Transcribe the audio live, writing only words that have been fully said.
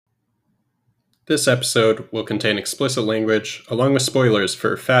This episode will contain explicit language along with spoilers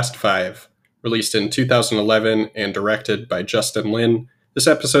for Fast Five, released in 2011 and directed by Justin Lin. This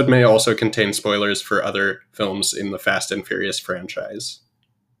episode may also contain spoilers for other films in the Fast and Furious franchise.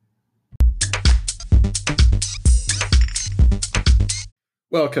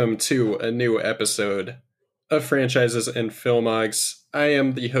 Welcome to a new episode of Franchises and Filmogs. I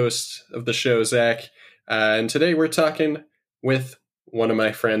am the host of the show, Zach, and today we're talking with one of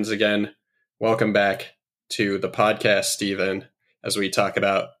my friends again. Welcome back to the podcast, Steven, as we talk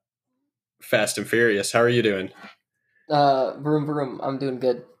about Fast and Furious. How are you doing? Vroom vroom. I'm doing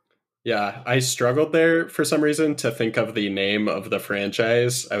good. Yeah, I struggled there for some reason to think of the name of the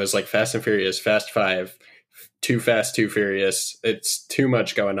franchise. I was like, Fast and Furious, Fast Five, Too Fast, Too Furious. It's too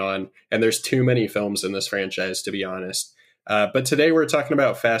much going on, and there's too many films in this franchise, to be honest. But today we're talking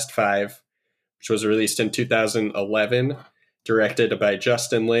about Fast Five, which was released in 2011, directed by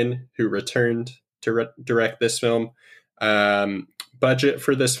Justin Lin, who returned to direct this film. Budget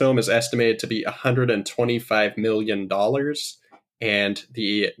for this film is estimated to be $125 million, and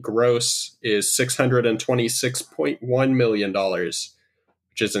the gross is $626.1 million, which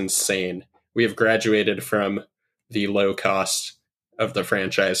is insane. We have graduated from the low cost of the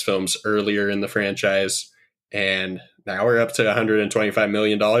franchise films earlier in the franchise, and now we're up to $125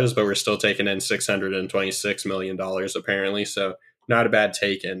 million, but we're still taking in $626 million, apparently, so not a bad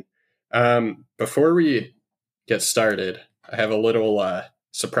take-in. Before we get started, I have a little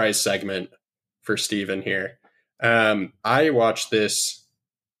surprise segment for Steven here. I watched this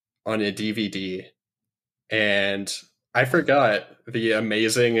on a DVD, and I forgot the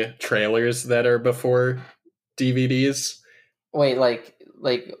amazing trailers that are before DVDs. Wait, like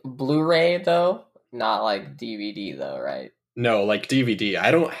Blu-ray though, not like DVD though, right? No, like DVD.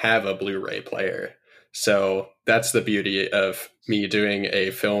 I don't have a Blu-ray player, so that's the beauty of me doing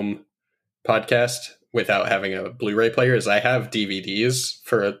a film podcast without having a Blu-ray player. Is I have DVDs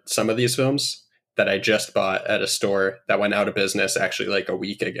for some of these films that I just bought at a store that went out of business actually like a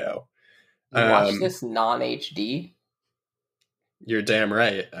week ago. You watched this non-HD? You're damn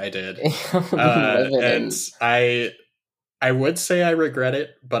right, I did. And I would say I regret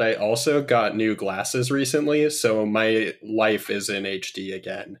it, but I also got new glasses recently, so my life is in HD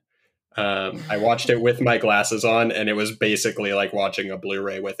again. I watched it with my glasses on, and it was basically like watching a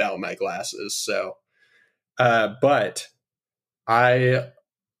Blu-ray without my glasses. So, but I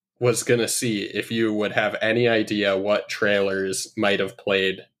was going to see if you would have any idea what trailers might have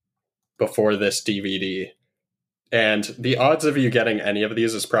played before this DVD. And the odds of you getting any of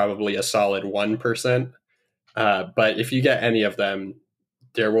these is probably a solid 1%. But if you get any of them,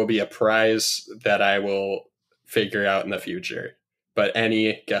 there will be a prize that I will figure out in the future. But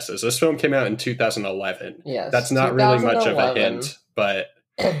any guesses? This film came out in 2011. Yes. That's not really much of a hint, but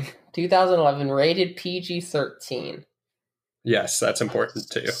 2011, rated PG-13. Yes, that's important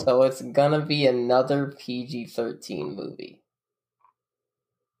too. So it's gonna be another PG-13 movie.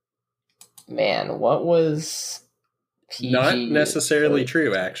 Man, what was PG? Not necessarily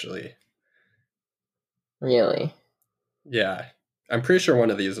true, actually. Really? Yeah. I'm pretty sure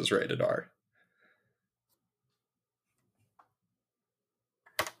one of these is rated R.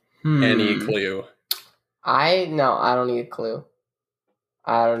 Any clue? I don't need a clue.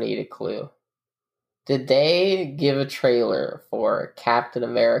 I don't need a clue. Did they give a trailer for Captain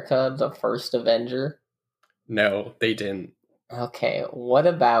America, the First Avenger? No, they didn't. Okay, what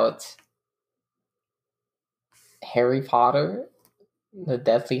about Harry Potter, The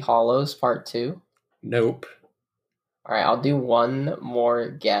Deathly Hallows Part 2? Nope. Alright, I'll do one more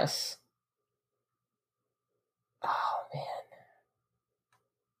guess. Oh, man.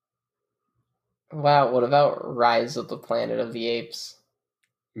 Wow, what about Rise of the Planet of the Apes?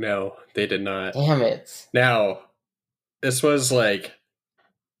 No, they did not. Damn it. Now, this was like,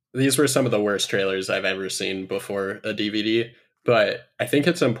 these were some of the worst trailers I've ever seen before a DVD, but I think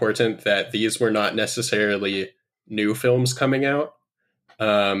it's important that these were not necessarily new films coming out.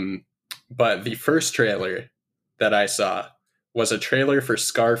 But the first trailer that I saw was a trailer for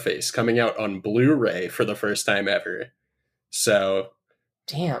Scarface coming out on Blu-ray for the first time ever. So,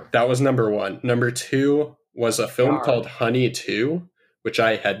 damn, that was number one. Number two was a film called Honey 2, which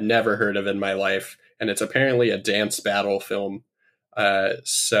I had never heard of in my life, and it's apparently a dance battle film.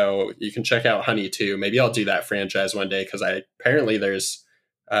 So you can check out Honey 2. Maybe I'll do that franchise one day, because apparently there's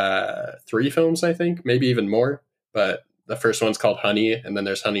 3 films, I think, maybe even more. But the first one's called Honey, and then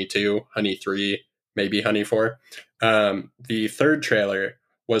there's Honey 2, Honey 3, maybe Honey 4. The third trailer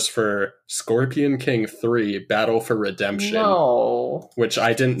was for Scorpion King 3, Battle for Redemption. No. Which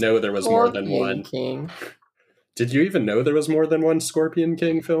I didn't know there was more than one. King. Did you even know there was more than one Scorpion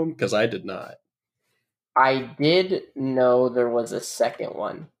King film? Because I did not. I did know there was a second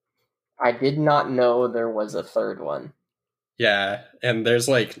one. I did not know there was a third one. Yeah, and there's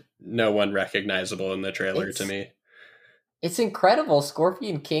like no one recognizable in the trailer to It's me. it's incredible.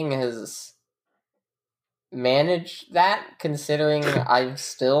 Scorpion King has managed that, considering I'm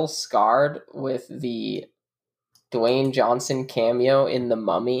still scarred with the Dwayne Johnson cameo in The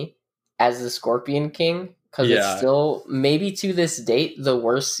Mummy as the Scorpion King, because it's Yeah. still, maybe to this date, the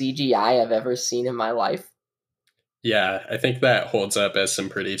worst CGI I've ever seen in my life. Yeah, I think that holds up as some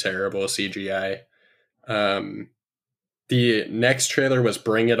pretty terrible CGI. The next trailer was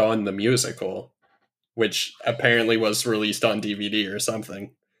Bring It On the Musical, which apparently was released on DVD or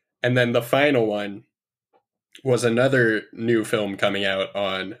something. And then the final one was another new film coming out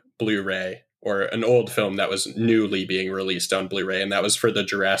on Blu-ray, or an old film that was newly being released on Blu-ray, and that was for the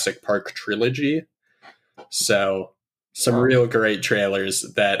Jurassic Park trilogy. So some real great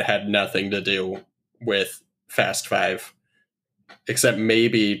trailers that had nothing to do with Fast Five, except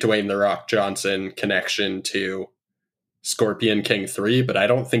maybe Dwayne The Rock Johnson connection to Scorpion King 3, but I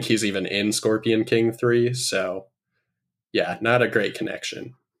don't think he's even in Scorpion King 3, so yeah, not a great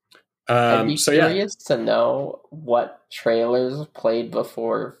connection. I'd be So yeah, curious to know what trailers played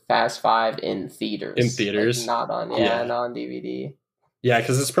before Fast Five in in theaters, like theaters. not on, yeah, Yeah. not on DVD. Yeah,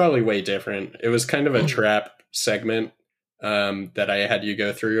 because it's probably way different. It was kind of a trap segment that I had you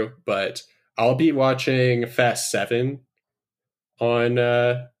go through, but I'll be watching Fast 7 on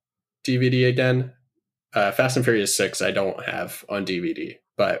DVD again. Fast and Furious 6 I don't have on DVD,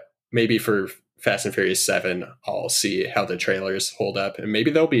 but maybe for Fast and Furious 7 I'll see how the trailers hold up, and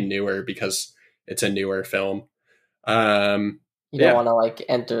maybe they'll be newer because it's a newer film. You don't Yeah. want to like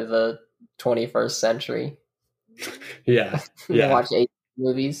enter the 21st century. Yeah. And Yeah. watch 8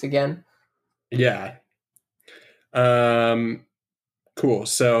 movies again. Yeah. Um Cool.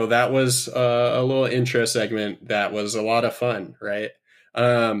 So that was a little intro segment that was a lot of fun, right?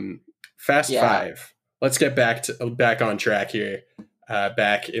 Fast Yeah, Five. Let's get back on track here.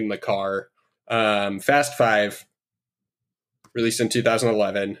 Back in the car. Fast Five, released in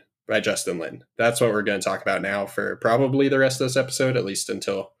 2011 by Justin Lin. That's what we're going to talk about now for probably the rest of this episode, at least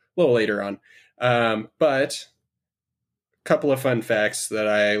until a little later on. But a couple of fun facts that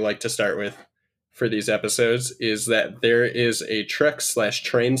I like to start with for these episodes is that there is a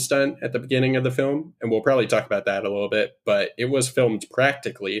truck/train stunt at the beginning of the film, and we'll probably talk about that a little bit, but it was filmed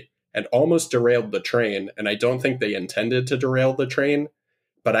practically and almost derailed the train, and I don't think they intended to derail the train,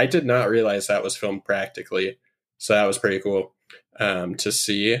 but I did not realize that was filmed practically, so that was pretty cool to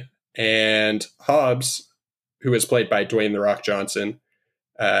see. And Hobbs, who is played by Dwayne The Rock Johnson,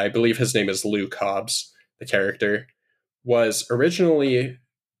 I believe his name is Luke Hobbs, the character, was originally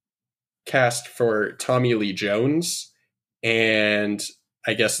cast for Tommy Lee Jones, and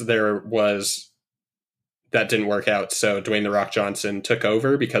I guess there was that didn't work out. So Dwayne the Rock Johnson took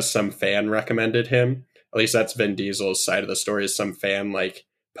over because some fan recommended him. At least that's Vin Diesel's side of the story. Is some fan like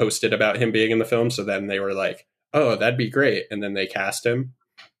posted about him being in the film, so then they were like, "Oh, that'd be great," and then they cast him.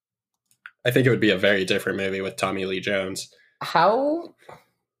 I think it would be a very different movie with Tommy Lee Jones. how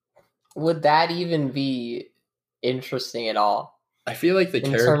would that even be interesting at all? I feel like the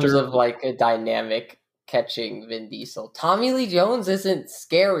In terms character, of like a dynamic catching Vin Diesel. Tommy Lee Jones isn't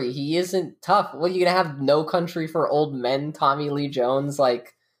scary. He isn't tough. What, are you gonna have No Country for Old Men Tommy Lee Jones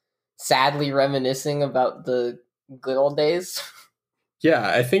like sadly reminiscing about the good old days? yeah,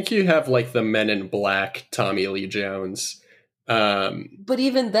 I think you have like the Men in Black Tommy Lee Jones. But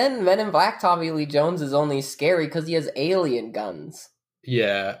even then, Men in Black Tommy Lee Jones is only scary because he has alien guns.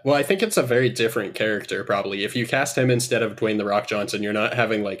 Yeah. Well, I think it's a very different character, probably. If you cast him instead of Dwayne The Rock Johnson, you're not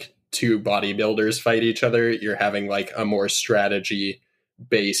having like two bodybuilders fight each other. You're having like a more strategy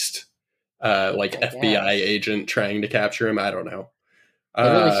based, like I FBI guess. agent trying to capture him. I don't know. They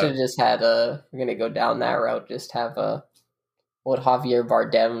really Uh, should have just had a. We're gonna go down that route. Just have a what Javier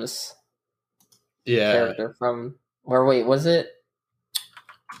Bardem's yeah. character from. Or wait, was it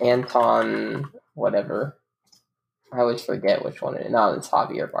Anton? Whatever. I always forget which one it is. No, it's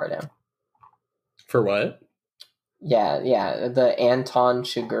Javier Bardem. For what? Yeah, the Anton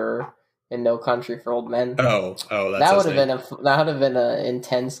Chigurh in No Country for Old Men. Oh, that's That his would have name. been an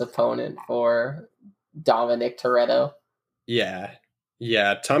intense opponent for Dominic Toretto. Yeah.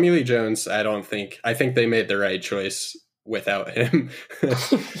 Yeah. Tommy Lee Jones, I think they made the right choice without him.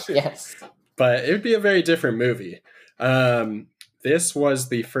 Yes. But it would be a very different movie. This was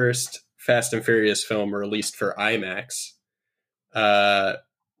the first Fast and Furious film released for IMAX. Uh,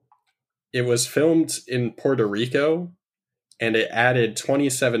 it was filmed in Puerto Rico, and it added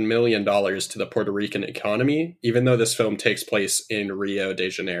 $27 million to the Puerto Rican economy, even though this film takes place in Rio de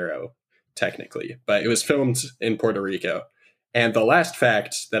Janeiro. technically, but it was filmed in Puerto Rico. And the last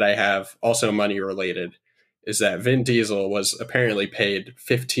fact that I have, also money related, is that Vin Diesel was apparently paid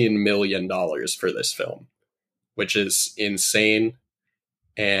 $15 million for this film, which is insane.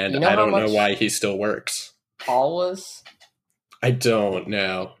 And I don't know why he still works. Paul was? I don't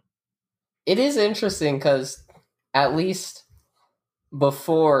know. It is interesting because at least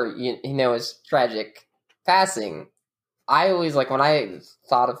before, his tragic passing, I always, like, when I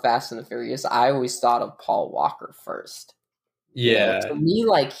thought of Fast and the Furious, I always thought of Paul Walker first. Yeah. To me,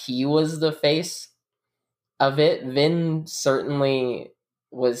 like, he was the face of it. Vin certainly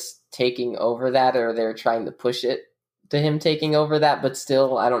was taking over that, or they're trying to push it to him taking over that, but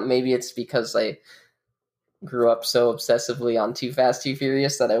still, maybe it's because I grew up so obsessively on Too Fast, Too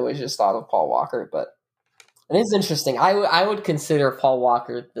Furious that I always just thought of Paul Walker, but it is interesting. I would consider Paul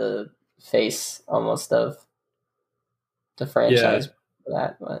Walker the face almost of the franchise for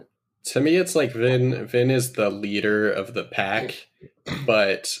that, but to me it's like Vin is the leader of the pack,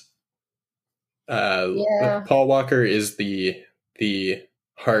 but Paul Walker is the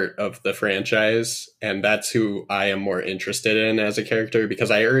heart of the franchise, and that's who I am more interested in as a character,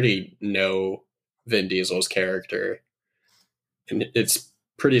 because I already know Vin Diesel's character, and it's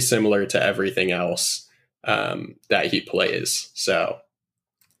pretty similar to everything else that he plays. So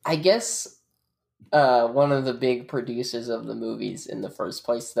I guess one of the big producers of the movies in the first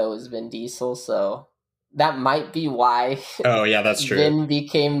place, though, is Vin Diesel, so that might be why that's true. Vin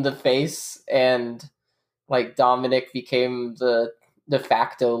became the face and like Dominic became the de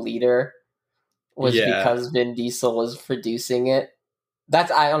facto leader, was because Vin Diesel was producing it.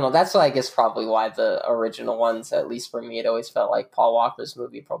 I don't know, that's why I guess probably why the original ones, at least for me, it always felt like Paul Walker's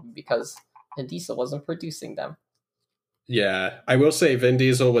movie, probably because Vin Diesel wasn't producing them. Yeah, I will say Vin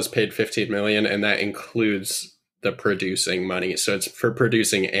Diesel was paid $15 million, and that includes the producing money. So it's for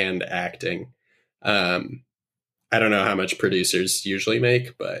producing and acting. I don't know how much producers usually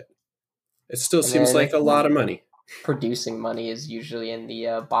make, but it still seems like a lot of money. Producing money is usually in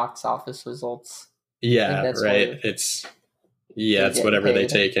the box office results. Yeah, right. It's whatever they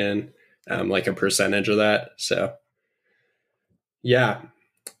take in, like a percentage of that. So, yeah.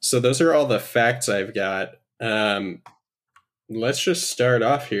 So those are all the facts I've got. Let's just start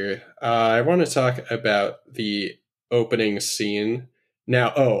off here. I want to talk about the opening scene.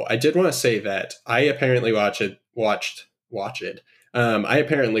 Now, I did want to say that I apparently watched I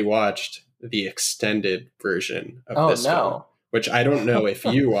apparently watched the extended version of this film, which I don't know if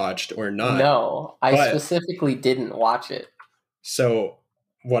you watched or not. No, I specifically didn't watch it. So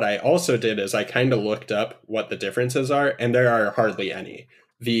what I also did is I kind of looked up what the differences are, and there are hardly any.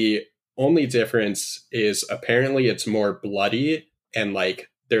 The only difference is apparently it's more bloody, and like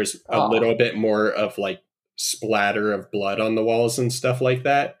there's a little bit more of like splatter of blood on the walls and stuff like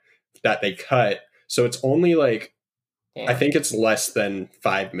that they cut. So it's only like, I think it's less than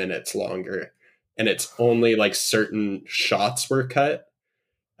 5 minutes longer, and it's only like certain shots were cut.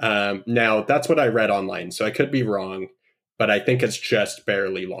 Now that's what I read online, so I could be wrong, but I think it's just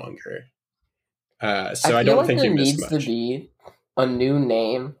barely longer. So I don't think you missed much. There needs to be a new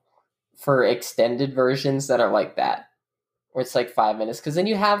name for extended versions that are like that, where it's like 5 minutes, because then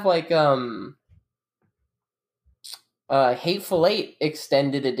you have like Hateful Eight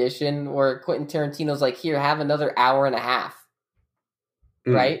extended edition, where Quentin Tarantino's like, here, have another hour and a half,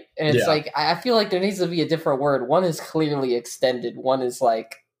 right? And it's like, I feel like there needs to be a different word. One is clearly extended, one is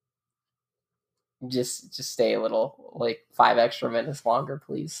like just stay a little, like 5 extra minutes longer,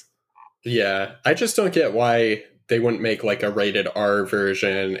 please. Yeah, I just don't get why they wouldn't make like a rated R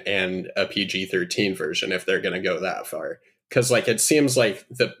version and a PG-13 version if they're going to go that far. Because like it seems like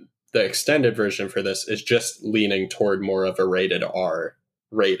the extended version for this is just leaning toward more of a rated R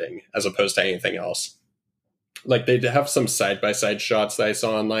rating as opposed to anything else. Like they have some side-by-side shots that I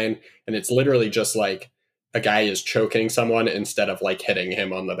saw online, and it's literally just like a guy is choking someone instead of like hitting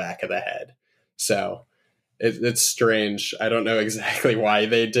him on the back of the head. So it's strange. I don't know exactly why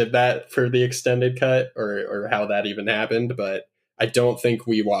they did that for the extended cut or how that even happened, but I don't think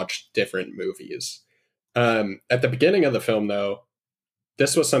we watched different movies. At the beginning of the film, though,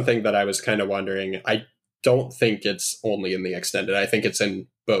 this was something that I was kind of wondering. I don't think it's only in the extended. I think it's in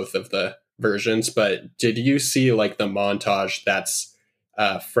both of the versions, but did you see like the montage that's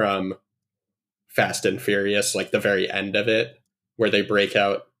from Fast and Furious, like the very end of it, where they break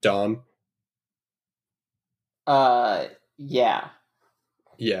out Dom? Yeah.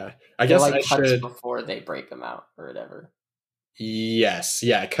 Yeah. I guess like I should before they break them out or whatever. Yes.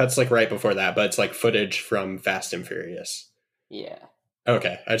 Yeah, it cuts like right before that, but it's like footage from Fast and Furious. Yeah.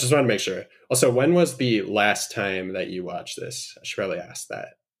 Okay. I just want to make sure. Also, when was the last time that you watched this? I should probably ask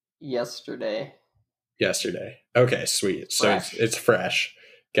that. yesterday. Yesterday. Okay, sweet. So Fresh. it's fresh.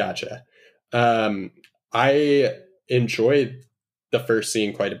 Gotcha. I enjoyed the first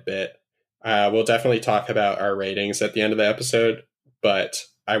scene quite a bit. We'll definitely talk about our ratings at the end of the episode, but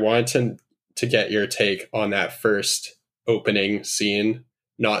I wanted to get your take on that first opening scene,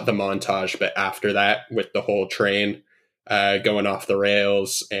 not the montage, but after that with the whole train going off the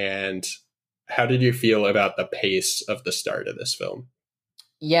rails. And how did you feel about the pace of the start of this film?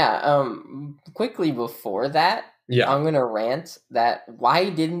 Yeah, quickly before that, Yeah. I'm gonna rant that why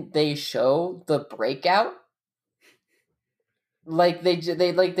didn't they show the breakout? Like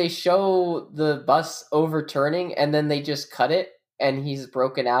they show the bus overturning and then they just cut it and he's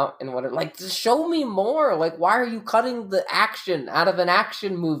broken out and whatever. Like, just show me more. Like, why are you cutting the action out of an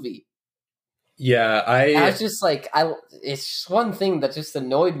action movie? Yeah, I was just like, it's just one thing that just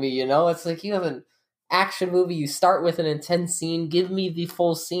annoyed me, you know? It's like, you have an action movie, you start with an intense scene, give me the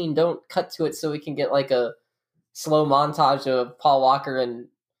full scene, don't cut to it so we can get like a slow montage of Paul Walker and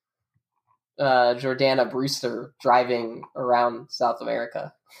Jordana Brewster driving around South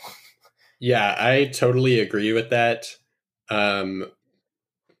America. Yeah, I totally agree with that.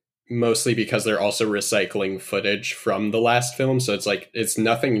 Mostly because they're also recycling footage from the last film, so it's like it's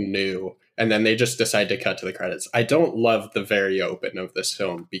nothing new. And then they just decide to cut to the credits. I don't love the very open of this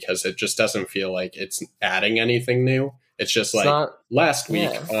film because it just doesn't feel like it's adding anything new. It's just It's like not, last week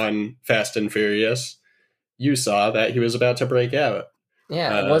yeah. on Fast and Furious, you saw that he was about to break out.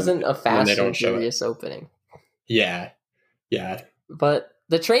 Yeah, it wasn't a And then they Fast don't and show it. Furious opening. Yeah, yeah. But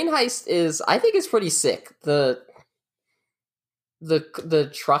the train heist is, I think it's pretty sick. The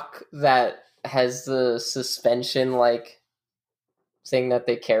truck that has the suspension like thing that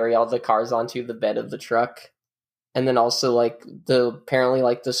they carry all the cars onto the bed of the truck, and then also like the apparently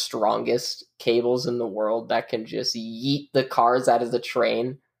like the strongest cables in the world that can just yeet the cars out of the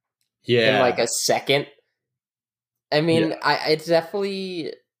train in like Yeah. a second. I mean, Yeah. I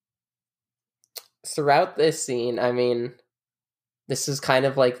definitely throughout this scene, I mean, this is kind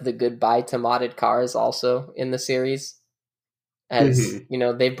of like the goodbye to modded cars also in the series. As Mhm. you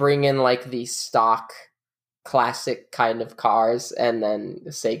know, they bring in like the stock classic kind of cars and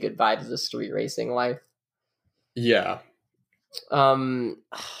then say goodbye to the street racing life. Yeah. Um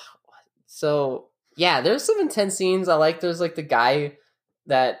so yeah, there's some intense scenes. I like there's like the guy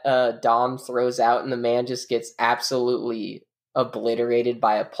that Dom throws out and the man just gets absolutely obliterated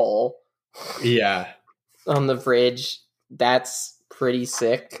by a pole. Yeah. On the bridge. That's pretty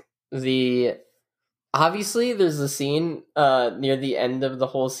sick. Obviously there's a scene near the end of the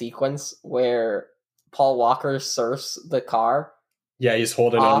whole sequence where Paul Walker surfs the car. Yeah, he's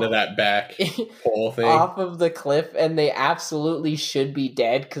holding onto that back pole thing. Off of the cliff, and they absolutely should be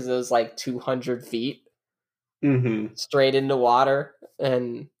dead because it was like 200 feet straight into water.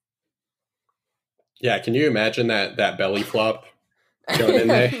 And yeah, can you imagine that belly flop going in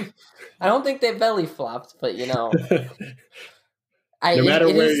there? I don't think they belly flopped, but you know, no matter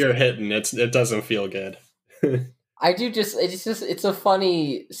where you're hitting, it doesn't feel good. I do it's a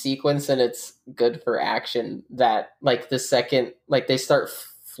funny sequence and it's good for action that like the second like they start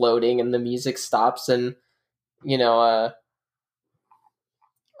floating and the music stops and you know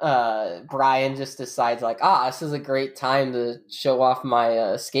Brian just decides like this is a great time to show off my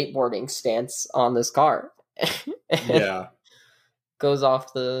skateboarding stance on this car. Yeah. Goes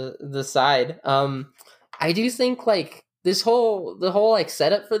off the side. I do think like the whole like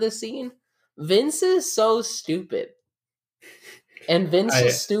setup for this scene, Vince is so stupid. And Vince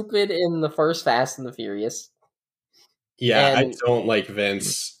was stupid in the first Fast and the Furious. Yeah, I don't like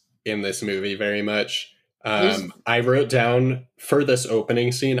Vince in this movie very much. I wrote down for this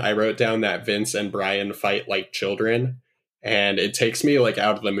opening scene, I wrote down that Vince and Brian fight like children, and it takes me like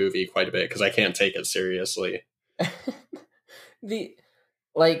out of the movie quite a bit because I can't take it seriously. The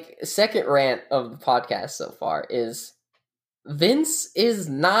like second rant of the podcast so far is Vince is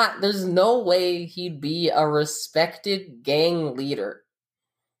not, there's no way he'd be a respected gang leader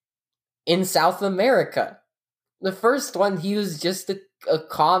in South America. The first one, he was just a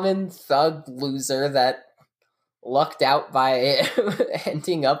common thug loser that lucked out by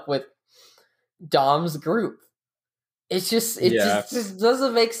ending up with Dom's group. It just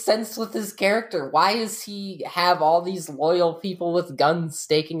doesn't make sense with his character. Why does he have all these loyal people with guns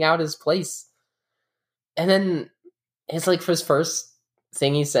staking out his place? And then it's like for his first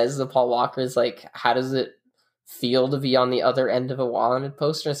thing he says to Paul Walker is like, how does it feel to be on the other end of a wanted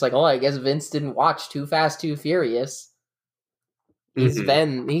poster? It's like, I guess Vince didn't watch Too Fast, Too Furious. He's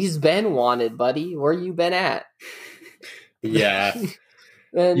been wanted, buddy. Where you been at? Yeah.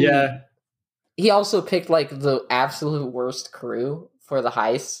 And he also picked like the absolute worst crew for the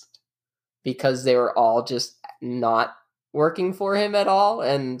heist. because they were all just not working for him at all.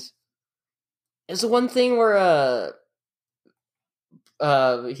 And it's the one thing where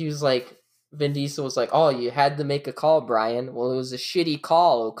he was like, Vin Diesel was like, "Oh, you had to make a call, Brian." Well, it was a shitty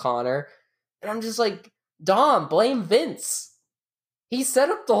call, O'Connor. And I'm just like, Dom, blame Vince. He set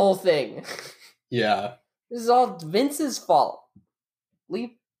up the whole thing. Yeah. This is all Vince's fault.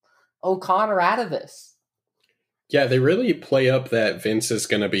 Leave O'Connor out of this. Yeah, they really play up that Vince is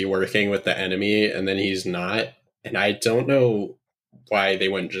going to be working with the enemy and then he's not. And I don't know why they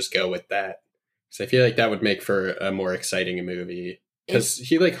wouldn't just go with that. Because I feel like that would make for a more exciting movie. Because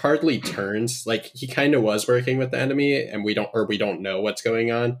he like hardly turns. Like he kind of was working with the enemy and we don't know what's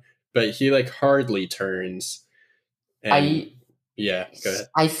going on. But he like hardly turns. And yeah, go ahead.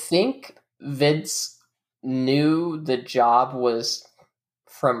 I think Vince knew the job was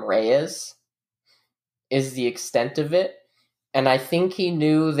from Reyes, is the extent of it. And I think he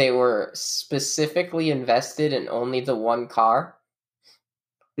knew they were specifically invested in only the one car.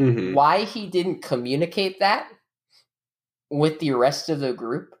 Mm-hmm. Why he didn't communicate that with the rest of the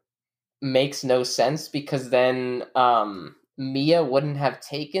group makes no sense, because then Mia wouldn't have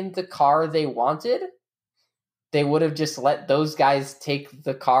taken the car they wanted. They would have just let those guys take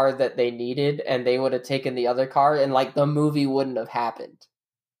the car that they needed, and they would have taken the other car, and like the movie wouldn't have happened.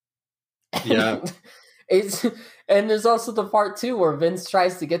 Yeah. And there's also the part too where Vince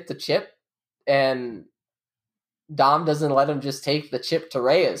tries to get the chip, and Dom doesn't let him just take the chip to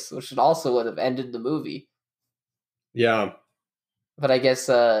Reyes, which also would have ended the movie. Yeah. But I guess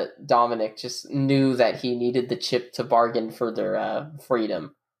Dominic just knew that he needed the chip to bargain for their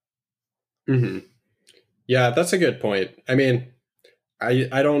freedom. Mm-hmm. Yeah, that's a good point. I mean,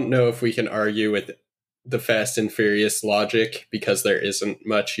 I don't know if we can argue with the Fast and Furious logic, because there isn't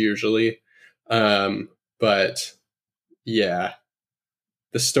much usually. But yeah,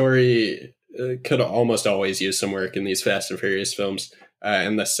 the story could almost always use some work in these Fast and Furious films,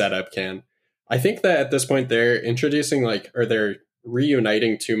 and the setup can. I think that at this point they're introducing they're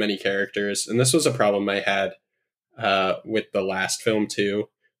reuniting too many characters, and this was a problem I had with the last film too,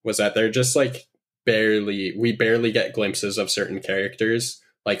 was that they're just like we barely get glimpses of certain characters.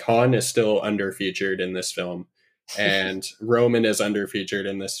 Like Han is still underfeatured in this film, and Roman is underfeatured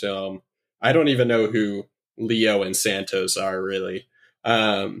in this film. I don't even know who Leo and Santos are really.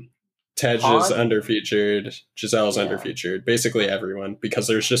 Tej is underfeatured. Giselle's underfeatured. Basically everyone, because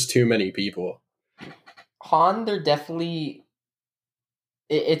there's just too many people. Han,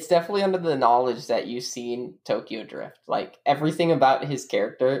 it's definitely under the knowledge that you've seen Tokyo Drift. Like everything about his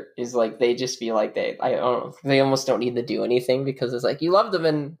character is like, they just feel like they almost don't need to do anything, because it's like, you loved him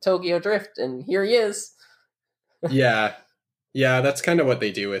in Tokyo Drift and here he is. Yeah, that's kind of what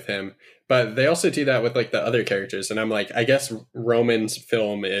they do with him. But they also do that with like the other characters, and I'm like, I guess Roman's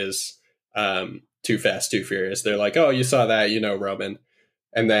film is Too Fast, Too Furious. They're like, oh, you saw that, Roman.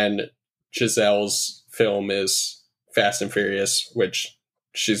 And then Giselle's film is Fast and Furious, which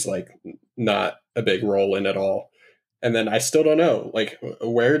she's like not a big role in at all. And then I still don't know, like,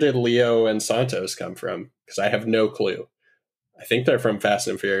 where did Leo and Santos come from? Because I have no clue. I think they're from Fast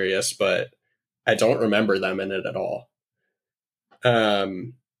and Furious, but I don't remember them in it at all.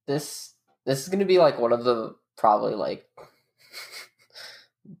 This is going to be like one of the probably like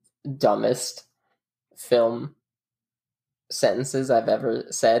dumbest film sentences I've ever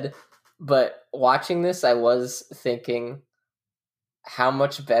said, but watching this, I was thinking how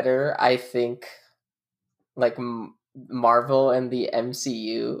much better I think like Marvel and the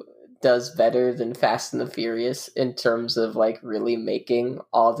MCU does better than Fast and the Furious in terms of like really making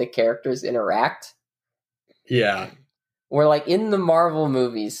all the characters interact. Yeah. Where like in the Marvel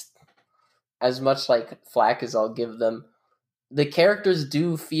movies, as much like flack as I'll give them, the characters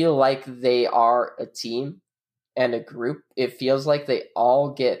do feel like they are a team and a group. It feels like they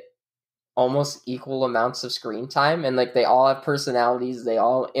all get almost equal amounts of screen time, and like they all have personalities, they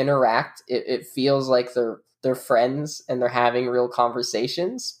all interact. It feels like they're friends and they're having real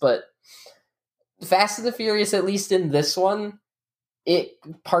conversations. But Fast and the Furious, at least in this one, it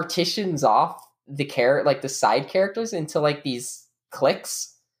partitions off the side characters into like these cliques.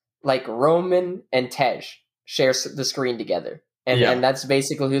 Like Roman and Tej share the screen together, and that's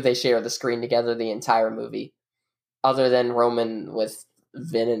basically who they share the screen together the entire movie, other than Roman with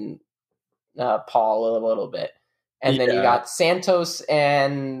Vin and Paul a little bit. And then you got Santos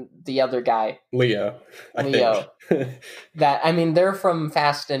and the other guy, Leo. That, I mean, they're from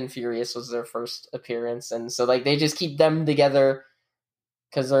Fast and Furious, was their first appearance, and so like they just keep them together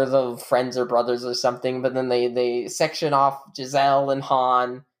because they're the friends or brothers or something. But then they section off Giselle and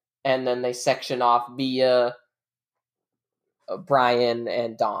Han, and then they section off Mia, Brian,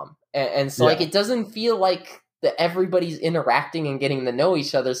 and Dom. and so like it doesn't feel like that everybody's interacting and getting to know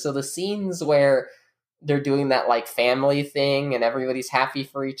each other. So the scenes where they're doing that like family thing and everybody's happy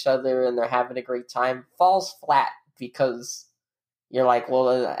for each other and they're having a great time falls flat because you're like,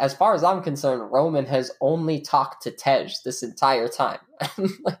 well, as far as I'm concerned, Roman has only talked to Tej this entire time.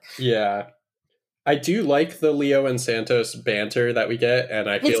 Yeah. I do like the Leo and Santos banter that we get, and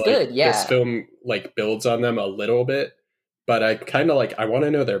I feel like good, yeah. This film like builds on them a little bit, but I kind of like I want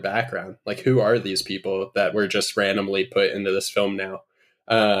to know their background. Like, who are these people that were just randomly put into this film now?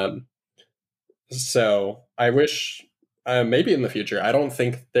 So I wish maybe in the future. I don't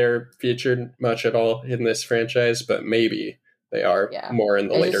think they're featured much at all in this franchise, but maybe they are more in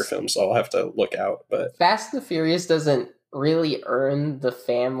the later films. So I'll have to look out. But Fast and the Furious doesn't really earn the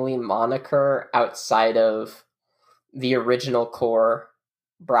family moniker outside of the original core,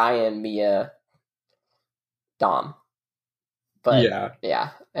 Brian, Mia, Dom. But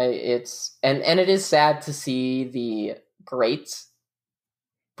yeah, it's and it is sad to see the great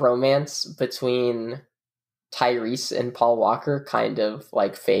bromance between Tyrese and Paul Walker kind of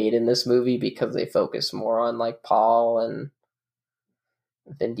like fade in this movie because they focus more on like Paul and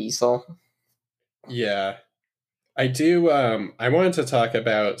Vin Diesel. Yeah. I do I wanted to talk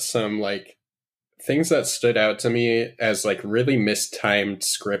about some like things that stood out to me as like really mistimed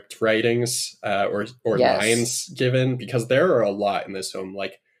script writings or lines given, because there are a lot in this film.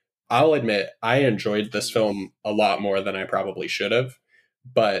 Like, I'll admit I enjoyed this film a lot more than I probably should have,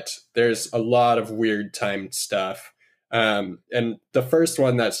 but there's a lot of weird timed stuff. And the first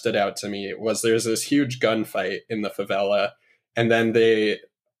one that stood out to me was there's this huge gunfight in the favela, and then they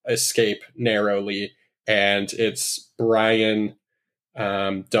escape narrowly, and it's Brian,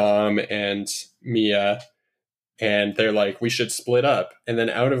 Dom, and Mia, and they're like, we should split up. And then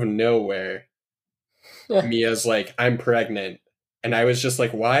out of nowhere, Mia's like, I'm pregnant. And I was just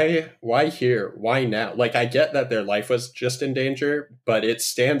like, why here? Why now? Like, I get that their life was just in danger, but it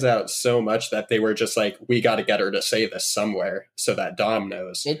stands out so much that they were just like, we got to get her to say this somewhere so that Dom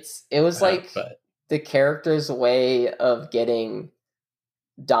knows. It was like the character's way of getting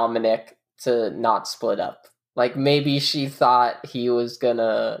Dominic to not split up. Like, maybe she thought he was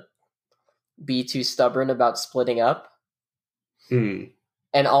gonna be too stubborn about splitting up. And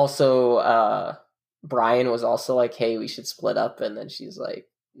also, Brian was also like, hey, we should split up. And then she's like,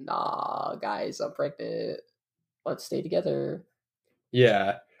 nah, guys, I'm pregnant. Let's stay together.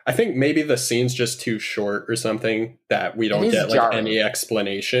 Yeah. I think maybe the scene's just too short or something that we don't get like any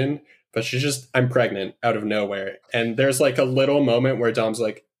explanation. But she's just, I'm pregnant out of nowhere. And there's like a little moment where Dom's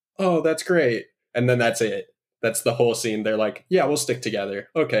like, oh, that's great. And then that's it. That's the whole scene. They're like, yeah, we'll stick together.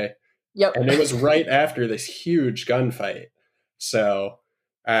 Okay. Yep. And it was right after this huge gunfight. So,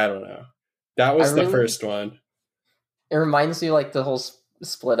 I don't know. That was the first one. It reminds me like the whole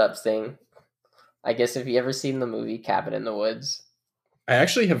split up thing. I guess if you ever seen the movie Cabin in the Woods. I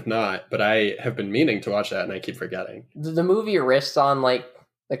actually have not, but I have been meaning to watch that and I keep forgetting. The movie riffs on like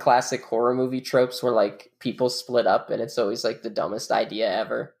the classic horror movie tropes where like people split up and it's always like the dumbest idea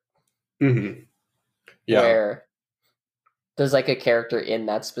ever. Mm-hmm. Yeah. Where there's like a character in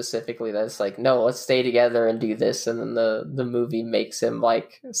that specifically that's like, no, let's stay together and do this, and then the movie makes him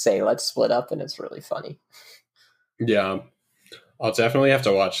like say, let's split up, and it's really funny. Yeah, I'll definitely have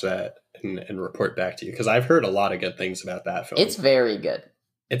to watch that and report back to you, because I've heard a lot of good things about that film. It's very good.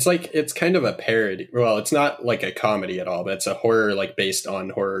 It's like, it's kind of a parody. Well, it's not like a comedy at all, but it's a horror like based on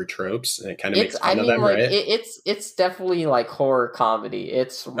horror tropes, and it kind of makes fun of them, like, right? It's definitely like horror comedy.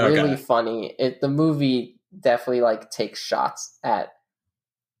 It's really funny. The movie definitely like takes shots at.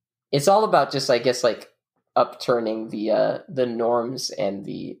 It's all about just, I guess, like upturning the norms and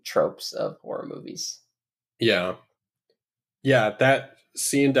the tropes of horror movies. Yeah, that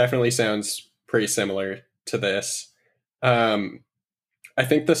scene definitely sounds pretty similar to this. I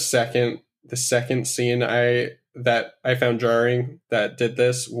think the second scene that I found jarring that did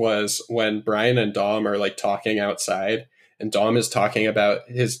this was when Brian and Dom are like talking outside, and Dom is talking about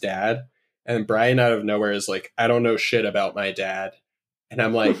his dad, and Brian out of nowhere is like, I don't know shit about my dad. And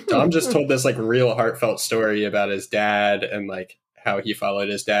I'm like, Dom just told this like real heartfelt story about his dad and like how he followed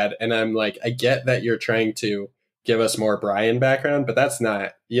his dad. And I'm like, I get that you're trying to give us more Brian background, but that's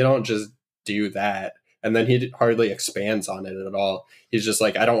not, you don't just do that. And then he hardly expands on it at all. He's just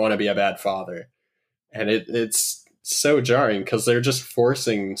like, I don't want to be a bad father. And it's so jarring because they're just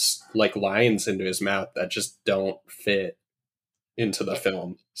forcing like lines into his mouth that just don't fit into the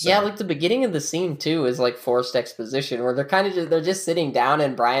film. So. Yeah, like the beginning of the scene too is like forced exposition where they're kind of they're just sitting down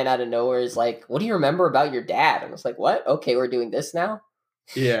and Brian out of nowhere is like, what do you remember about your dad? And it's like, what? Okay, we're doing this now?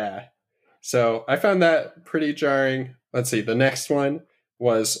 Yeah. So I found that pretty jarring. Let's see. The next one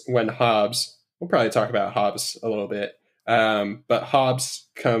was when Hobbs, we'll probably talk about Hobbs a little bit, but Hobbs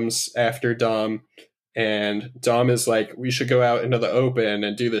comes after Dom, and Dom is like, we should go out into the open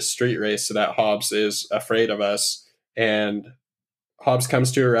and do this street race so that Hobbs is afraid of us. And Hobbs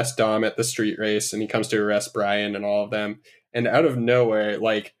comes to arrest Dom at the street race, and he comes to arrest Brian and all of them. And out of nowhere,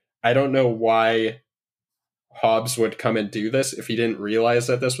 like, I don't know why Hobbs would come and do this if he didn't realize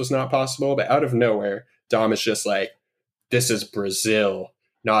that this was not possible, but out of nowhere, Dom is just like, this is Brazil,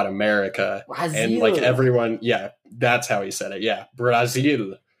 not America. Brazil. And like everyone, yeah, that's how he said it. Yeah,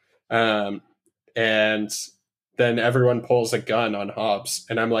 Brazil. And then everyone pulls a gun on Hobbs.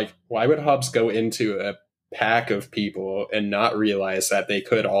 And I'm like, why would Hobbs go into a pack of people and not realize that they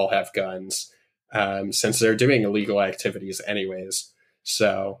could all have guns, since they're doing illegal activities anyways?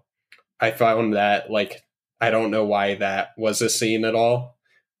 So I found that, like, I don't know why that was a scene at all.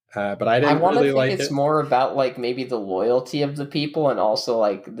 But I didn't really like it. It's more about like maybe the loyalty of the people and also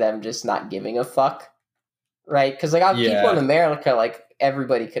like them just not giving a fuck, right? Because like people in America, like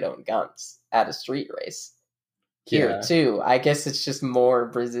everybody could own guns at a street race. Here too, I guess it's just more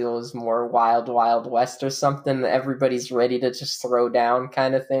Brazil is more wild, wild west or something. Everybody's ready to just throw down,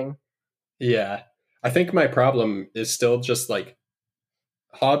 kind of thing. Yeah, I think my problem is still just like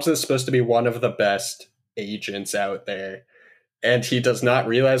Hobbs is supposed to be one of the best agents out there, and he does not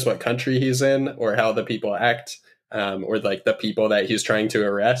realize what country he's in or how the people act, or like the people that he's trying to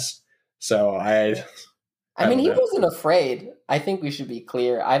arrest. So I mean, he wasn't afraid. I think we should be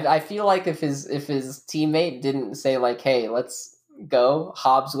clear. I feel like if his teammate didn't say like, "Hey, let's go,"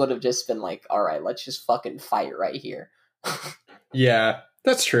 Hobbs would have just been like, "All right, let's just fucking fight right here." Yeah,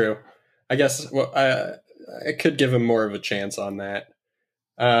 that's true. I guess I could give him more of a chance on that.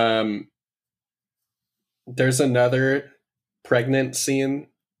 There's another pregnant scene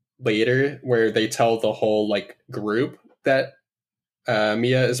later where they tell the whole like group that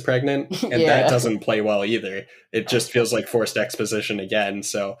Mia is pregnant, and that doesn't play well either. It just feels like forced exposition again.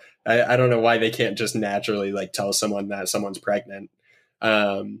 So I don't know why they can't just naturally like tell someone that someone's pregnant,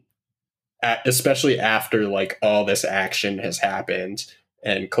 especially after like all this action has happened,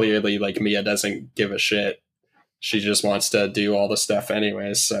 and clearly like Mia doesn't give a shit. She just wants to do all the stuff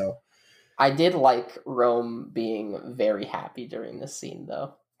anyways. So I did like Rome being very happy during this scene,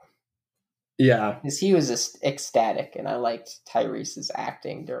 though. Yeah. Because he was just ecstatic, and I liked Tyrese's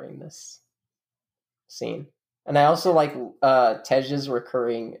acting during this scene. And I also like Tej's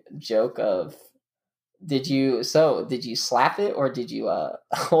recurring joke of, did you slap it, or did you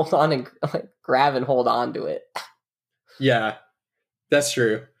hold on and like, grab and hold on to it? Yeah, that's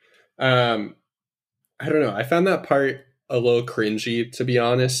true. I don't know. I found that part a little cringy, to be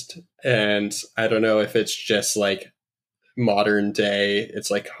honest. And I don't know if it's just like modern day.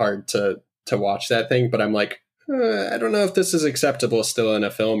 It's like hard to watch that thing, but I'm like, I don't know if this is acceptable still in a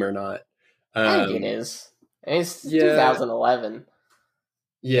film or not. I think it is. It's 2011.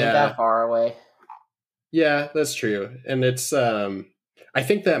 Yeah. Ain't that far away. Yeah, that's true. And it's, I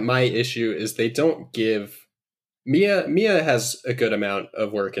think that my issue is they don't give Mia has a good amount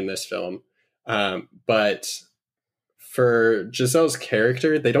of work in this film. But for Giselle's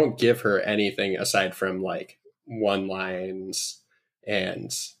character, they don't give her anything aside from like one lines,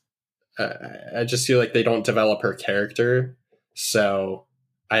 and I just feel like they don't develop her character. So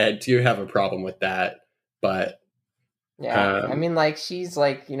I do have a problem with that. But yeah, I mean, like, she's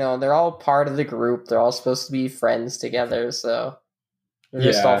like, you know, they're all part of the group. They're all supposed to be friends together. So they're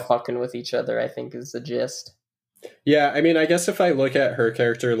just all fucking with each other, I think, is the gist. Yeah, I mean, I guess if I look at her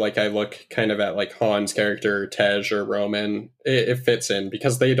character like I look kind of at like Han's character, Tej or Roman, it fits in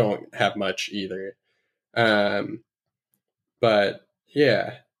because they don't have much either. But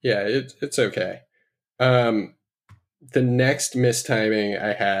yeah, it's okay. The next mistiming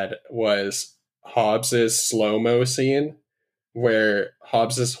I had was Hobbs's slow-mo scene where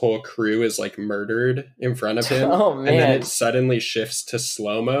Hobbs's whole crew is like murdered in front of him. Oh, man. And then it suddenly shifts to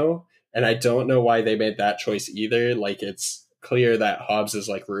slow-mo. And I don't know why they made that choice either. Like, it's clear that Hobbs is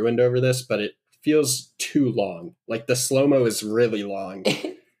like ruined over this, but it feels too long. Like, the slow-mo is really long.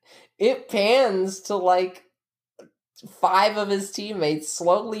 It pans to like 5 of his teammates,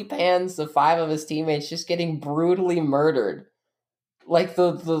 slowly pans to 5 of his teammates just getting brutally murdered. Like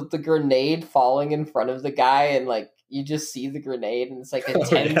the grenade falling in front of the guy, and like you just see the grenade, and it's like a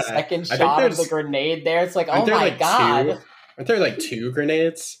 10-second shot of the grenade there. It's like, oh my god. Aren't there like 2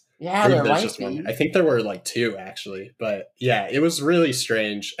 grenades? Yeah, there might be. One. I think there were like 2 actually, but yeah, it was really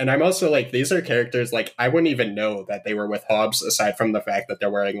strange. And I'm also like, these are characters like I wouldn't even know that they were with Hobbs aside from the fact that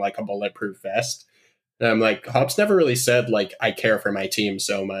they're wearing like a bulletproof vest. And I'm like, Hobbs never really said like I care for my team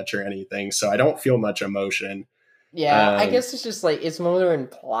so much or anything, so I don't feel much emotion. Yeah, I guess it's just like it's more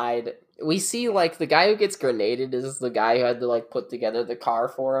implied. We see like the guy who gets grenaded is the guy who had to like put together the car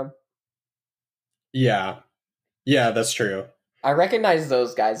for him. Yeah. Yeah, that's true. I recognize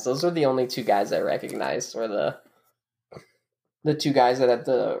those guys. Those are the only two guys I recognized, or the two guys that had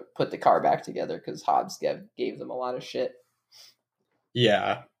to put the car back together because Hobbs gave them a lot of shit.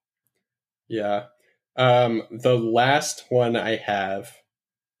 Yeah. Yeah. The last one I have,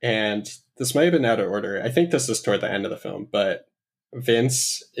 and this might have been out of order. I think this is toward the end of the film, but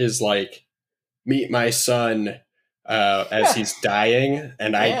Vince is like, meet my son as he's dying,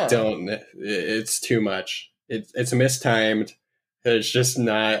 and I don't, it's too much. It's mistimed. It's just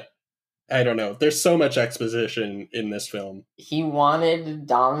not, I don't know. There's so much exposition in this film. He wanted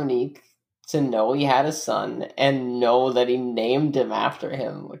Dominique to know he had a son and know that he named him after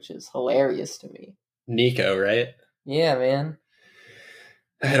him, which is hilarious to me. Nico, right? Yeah, man.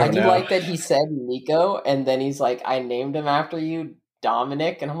 I do like that he said Nico, and then he's like, I named him after you,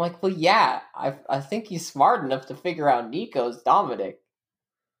 Dominic. And I'm like, well, yeah, I think he's smart enough to figure out Nico's Dominic.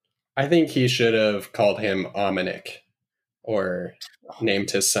 I think he should have called him Ominic or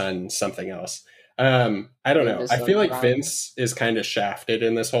named his son something else. I don't know. I feel like Vince is kind of shafted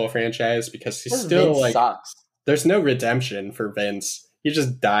in this whole franchise because he's still like, sucks. There's no redemption for Vince. He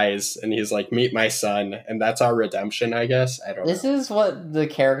just dies and he's like, meet my son, and that's our redemption, I guess. I don't know. This is what the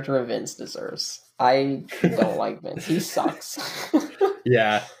character of Vince deserves. I don't like Vince. He sucks.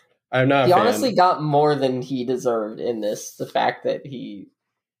 Yeah. I'm not He honestly got more than he deserved in this. The fact that he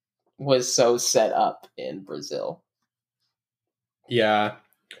was so set up in Brazil. Yeah.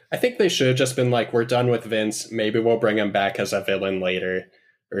 I think they should have just been like, we're done with Vince. Maybe we'll bring him back as a villain later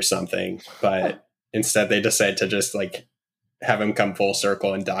or something. But instead they decide to just like have him come full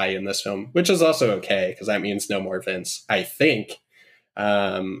circle and die in this film, which is also okay because that means no more Vince, I think.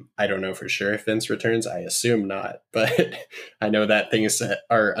 I don't know for sure if Vince returns. I assume not, but I know that things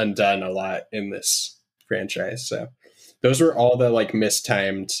are undone a lot in this franchise. So those were all the like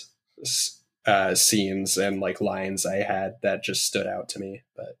mistimed scenes and like lines I had that just stood out to me.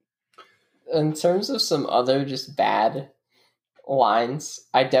 But in terms of some other just bad lines,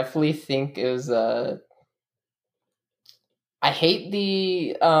 I definitely think it was I hate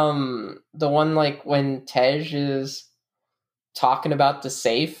the one like when Tej is talking about the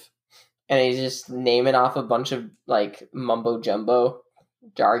safe and he's just naming off a bunch of like mumbo jumbo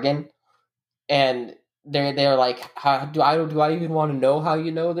jargon, and they're like, how do I even want to know how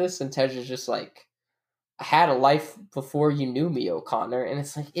you know this? And Tej is just like, I had a life before you knew me, O'Connor. And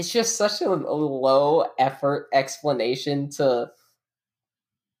it's like, it's just such a low effort explanation to,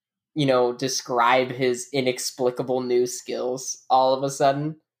 you know, describe his inexplicable new skills all of a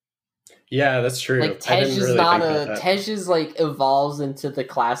sudden. Yeah, that's true. Like Tej is not a Tej is like evolves into the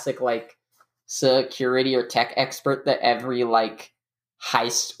classic like security or tech expert that every like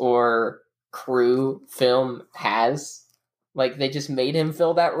heist or crew film has. Like they just made him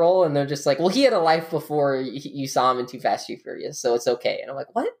fill that role, and they're just like, well, he had a life before you saw him in Too Fast, Too Furious, so it's okay. And I'm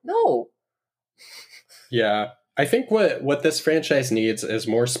like, what? No. Yeah. I think what this franchise needs is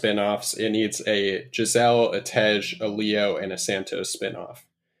more spin-offs. It needs a Giselle, a Tej, a Leo, and a Santos spin-off.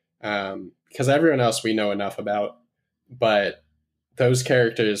 Because everyone else we know enough about, but those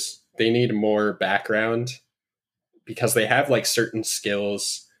characters, they need more background because they have like certain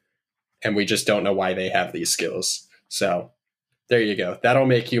skills and we just don't know why they have these skills. So there you go. That'll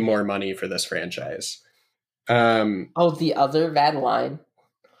make you more money for this franchise. The other bad line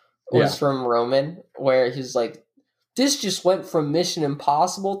was from Roman, where he's like, this just went from Mission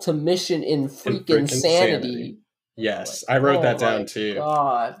Impossible to Mission in freaking Sanity. Yes, like, I wrote that down too.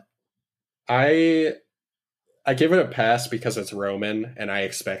 God. I give it a pass because it's Roman and I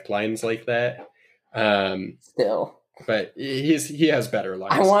expect lines like that. Still. But he has better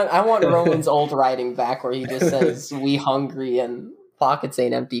lines. I want Roman's old writing back where he just says, we hungry and pockets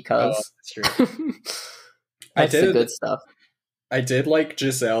ain't empty, cuz. Oh, that's true. That's the good stuff. I did like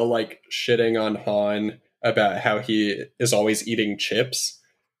Giselle like shitting on Han about how he is always eating chips.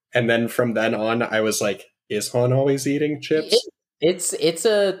 And then from then on, I was like, is Han always eating chips? It's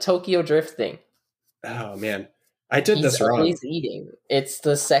a Tokyo Drift thing. Oh, man. I did this wrong. He's always eating. It's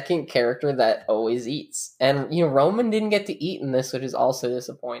the second character that always eats. And, you know, Roman didn't get to eat in this, which is also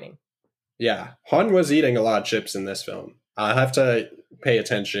disappointing. Yeah. Han was eating a lot of chips in this film. I'll have to pay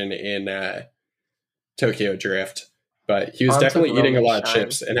attention in Tokyo Drift. But he was definitely eating a lot of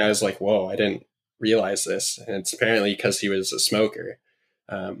chips. And I was like, whoa, I didn't realize this. And it's apparently because he was a smoker.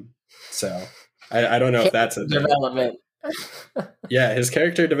 So I don't know if that's a development. Yeah, his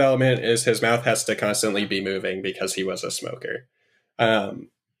character development is his mouth has to constantly be moving because he was a smoker.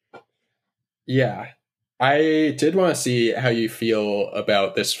 Yeah. I did want to see how you feel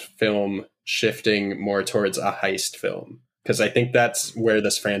about this film shifting more towards a heist film, because I think that's where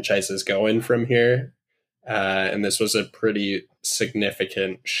this franchise is going from here. And this was a pretty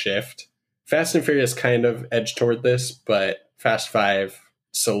significant shift. Fast and Furious kind of edged toward this, but Fast Five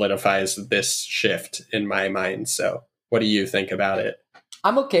solidifies this shift in my mind. So, what do you think about it?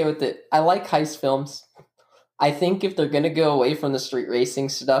 I'm okay with it. I like heist films. I think if they're gonna go away from the street racing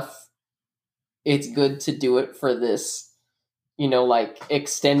stuff, it's good to do it for this, like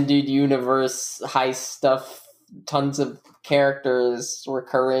extended universe heist stuff, tons of characters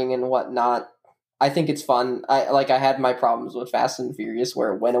recurring and whatnot. I think it's fun. I had my problems with Fast and Furious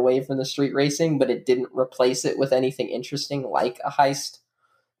where it went away from the street racing, but it didn't replace it with anything interesting like a heist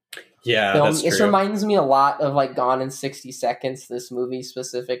Yeah, film. that's This true. reminds me a lot of like Gone in 60 Seconds. This movie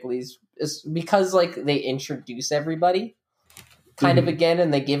specifically is because like they introduce everybody kind of again,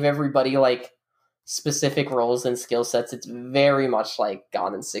 and they give everybody like specific roles and skill sets. It's very much like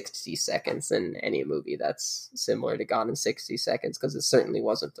Gone in 60 Seconds in any movie that's similar to Gone in 60 Seconds, because it certainly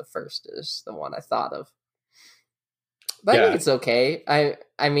wasn't the first. It's the one I thought of. But I think it's okay.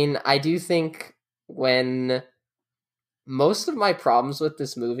 I mean, I do think when most of my problems with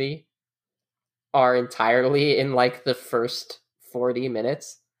this movie are entirely in like the first 40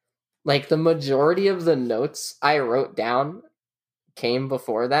 minutes. Like the majority of the notes I wrote down came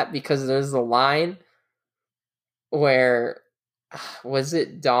before that, because there's a line where was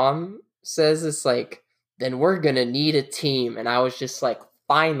it Dom says it's like, then we're gonna need a team, and I was just like,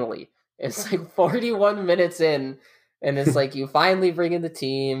 finally. It's like 41 minutes in, and it's like you finally bring in the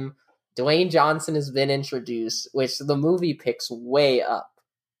team. Dwayne Johnson has been introduced, which the movie picks way up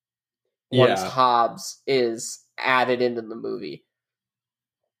once Hobbs is added into the movie.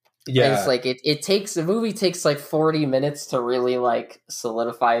 Yeah, and it's like it takes the movie takes like 40 minutes to really like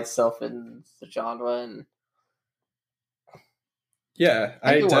solidify itself in the genre. And yeah,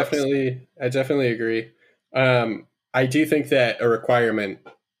 I definitely agree. I do think that a requirement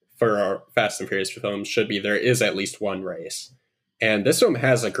for our Fast and Furious films should be there is at least one race, and this one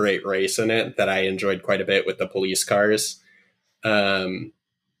has a great race in it that I enjoyed quite a bit with the police cars.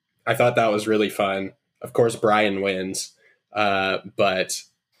 I thought that was really fun. Of course, Brian wins, but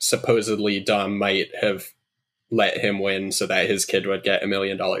supposedly Dom might have let him win so that his kid would get $1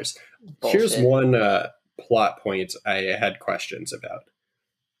 million. Here's one plot point I had questions about.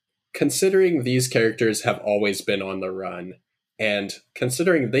 Considering these characters have always been on the run, and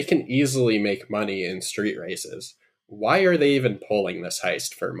considering they can easily make money in street races, why are they even pulling this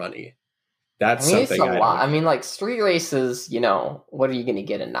heist for money? That's something it's a lot. I mean, like street races, what are you going to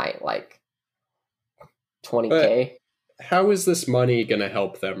get a night? Like 20K? But how is this money going to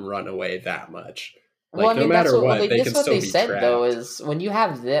help them run away that much? Like, well, I mean, no matter what, they can still be said, trapped. Though, is when you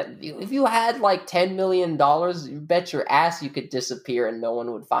have that, if you had like $10 million, you bet your ass you could disappear and no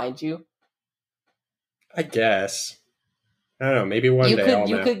one would find you. I guess. I don't know. Maybe one day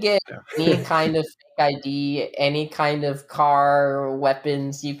you could get any kind of fake ID, any kind of car,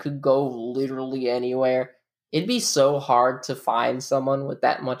 weapons. You could go literally anywhere. It'd be so hard to find someone with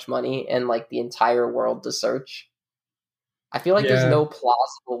that much money and like the entire world to search. I feel like there's no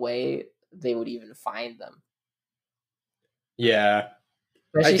plausible way they would even find them. Yeah.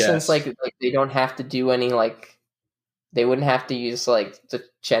 Especially since like they don't have to do any like, they wouldn't have to use like the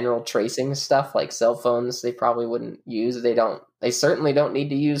general tracing stuff like cell phones. They probably wouldn't use. They certainly don't need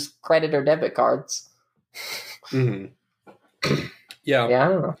to use credit or debit cards. Mm-hmm. Yeah,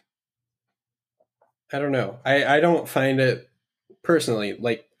 I don't know. I don't find it personally,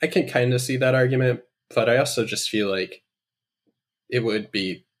 like I can kind of see that argument, but I also just feel like it would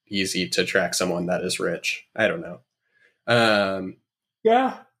be easy to track someone that is rich. I don't know.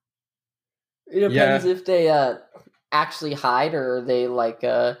 Yeah. It depends if they actually hide, or they like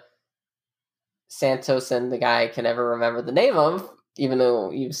Santos and the guy I can never remember the name of, even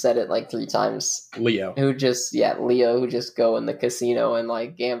though you've said it like 3 times. Leo. Who just go in the casino and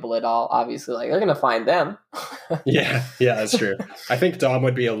like gamble it all. Obviously, like they're gonna find them. yeah, that's true. I think Dom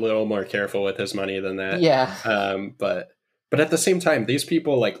would be a little more careful with his money than that. Yeah. But at the same time, these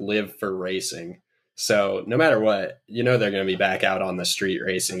people like live for racing. So no matter what, they're going to be back out on the street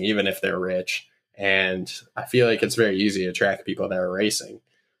racing, even if they're rich. And I feel like it's very easy to track people that are racing.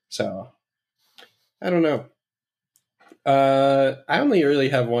 So I don't know. I only really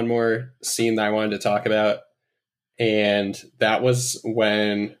have one more scene that I wanted to talk about. And that was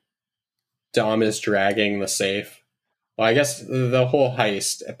when Dom is dragging the safe. Well, I guess the whole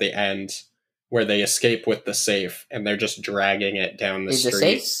heist at the end, where they escape with the safe and they're just dragging it down the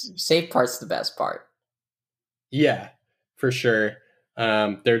street. The safe part's the best part. Yeah, for sure.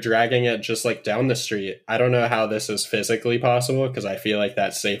 They're dragging it just like down the street. I don't know how this is physically possible because I feel like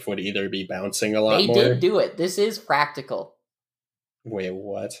that safe would either be bouncing a lot They more. did do it. This is practical. Wait,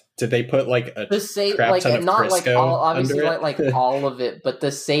 what? Did they put like a The safe, crap like ton of not Crisco like all, obviously under not like it? all of it, but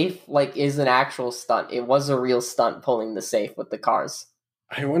the safe like is an actual stunt. It was a real stunt pulling the safe with the cars.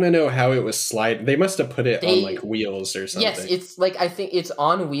 I want to know how it was sliding. They must have put it on like They wheels or something. Yes, it's like I think it's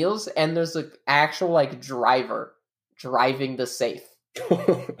on wheels, and there's an actual like driver driving the safe.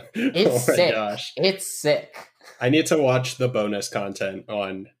 It's oh my sick. gosh. It's sick. I need to watch the bonus content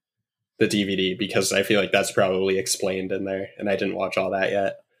on the DVD because I feel like that's probably explained in there, and I didn't watch all that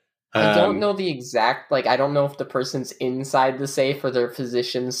yet. I don't know the exact, like, I don't know if the person's inside the safe or they're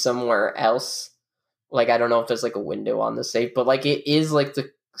positioned somewhere else. Like, I don't know if there's like a window on the safe, but like it is like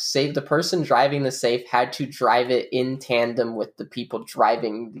the safe, the person driving the safe had to drive it in tandem with the people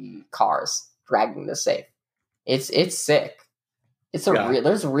driving the cars, dragging the safe. It's sick. It's a real,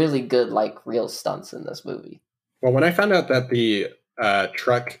 there's really good like real stunts in this movie. Well, when I found out that the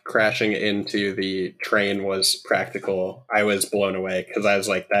truck crashing into the train was practical, I was blown away because I was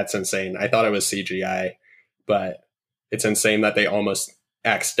like, that's insane. I thought it was CGI, but it's insane that they almost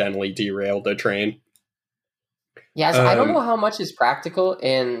accidentally derailed a train. Yeah, so I don't know how much is practical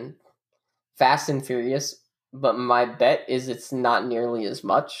in Fast and Furious, but my bet is it's not nearly as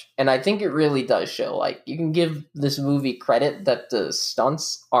much. And I think it really does show. Like, you can give this movie credit that the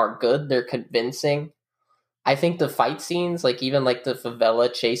stunts are good, they're convincing. I think the fight scenes, like even like the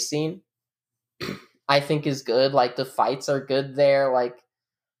favela chase scene, I think is good. Like the fights are good there. Like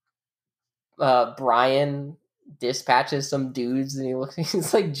Brian dispatches some dudes and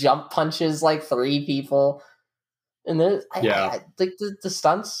he's like jump punches like 3 people. And then I think the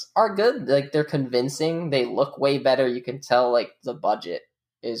stunts are good. Like they're convincing. They look way better. You can tell like the budget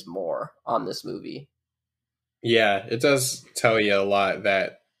is more on this movie. Yeah, it does tell you a lot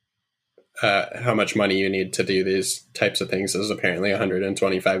that how much money you need to do these types of things is apparently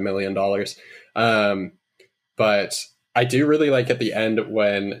 $125 million. But I do really like at the end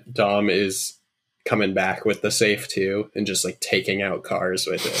when Dom is coming back with the safe too and just like taking out cars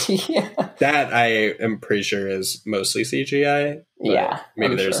with it. Yeah. That I am pretty sure is mostly CGI. Yeah.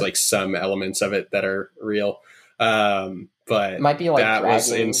 Maybe there's like some elements of it that are real. But might be like that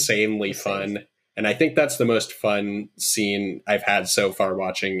was insanely fun. And I think that's the most fun scene I've had so far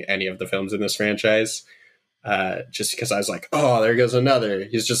watching any of the films in this franchise. Just because I was like, oh, there goes another.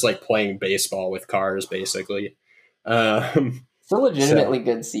 He's just like playing baseball with cars, basically. It's a legitimately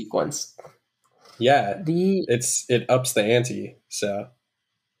good sequence. Yeah, it ups the ante. So,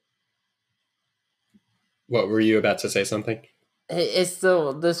 what were you about to say? Something? It's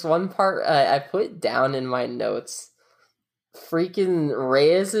this one part I put down in my notes. Freaking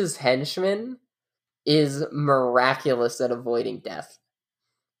Reyes's henchman is miraculous at avoiding death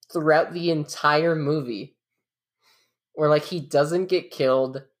throughout the entire movie, where like he doesn't get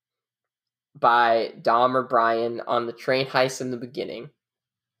killed by Dom or Brian on the train heist in the beginning.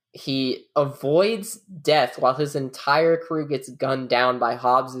 He avoids death while his entire crew gets gunned down by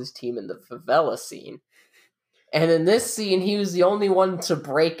Hobbs's team in the favela scene. And in this scene, he was the only one to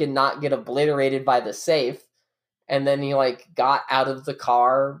break and not get obliterated by the safe. And then he like got out of the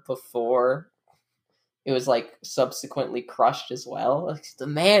car before it was like subsequently crushed as well. Like, the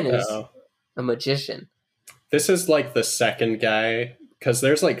man is a magician. This is like the second guy, because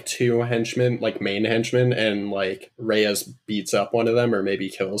there's like 2 henchmen, like main henchmen, and like Reyes beats up one of them or maybe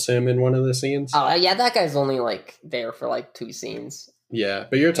kills him in one of the scenes. Oh yeah, that guy's only like there for like 2 scenes. Yeah,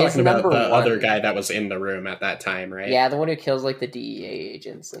 but you're talking about the other guy that was in the room at that time, right? Yeah, the one who kills like the DEA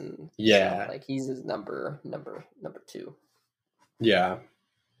agents and stuff. Like he's his number 2. Yeah.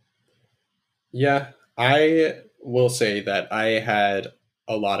 Yeah, I will say that I had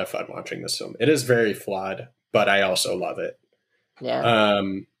a lot of fun watching this film. It is very flawed, but I also love it. Yeah.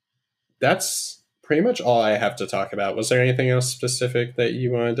 That's pretty much all I have to talk about. Was there anything else specific that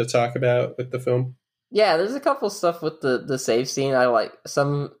you wanted to talk about with the film? Yeah, there's a couple stuff with the save scene. I like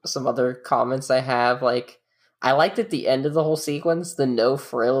some other comments I have. Like, I liked at the end of the whole sequence the no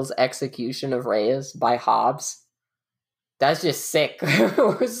frills execution of Reyes by Hobbs. That's just sick.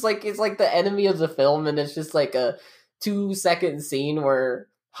 it's like the enemy of the film, and it's just like a 2-second scene where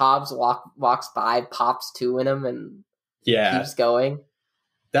Hobbs walks by, pops 2 in him, and keeps going.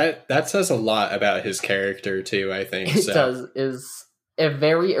 That says a lot about his character too, I think. It does. Is a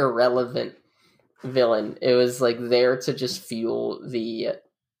very irrelevant villain. It was like there to just fuel the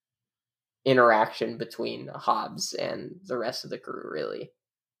interaction between Hobbs and the rest of the crew, really.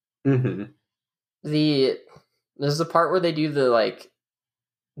 Mm-hmm. There's the part where they do the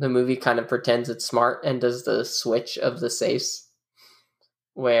movie kind of pretends it's smart and does the switch of the safes.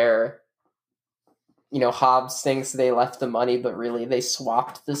 where, Hobbs thinks they left the money, but really they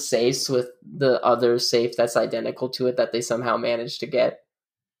swapped the safes with the other safe that's identical to it that they somehow managed to get.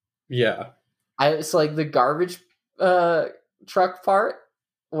 Yeah. It's like the garbage truck part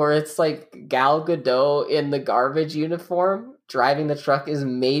where it's like Gal Gadot in the garbage uniform driving the truck is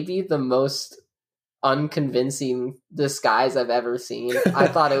maybe the most unconvincing disguise I've ever seen. I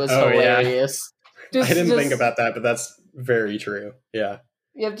thought it was hilarious. Yeah. I didn't think about that, but that's very true. Yeah.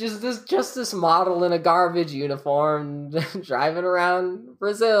 Yeah, just this model in a garbage uniform driving around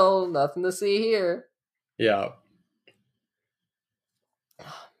Brazil. Nothing to see here. Yeah.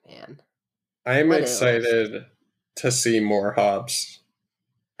 Oh, man. I'm excited to see more Hobbs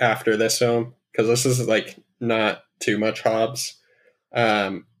after this film, because this is like not too much Hobbs.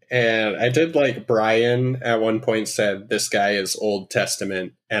 And I did like Brian at one point said this guy is Old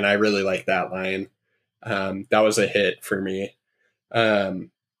Testament, and I really like that line. That was a hit for me.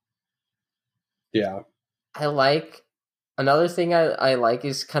 Yeah. I like another thing I like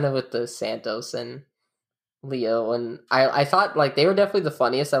is kind of with the Santos and Leo, and I thought like they were definitely the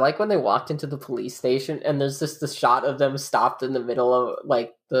funniest. I like when they walked into the police station and there's just the shot of them stopped in the middle of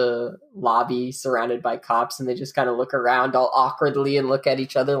like the lobby surrounded by cops, and they just kind of look around all awkwardly and look at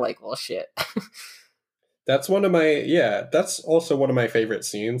each other like, well, shit. That's also one of my favorite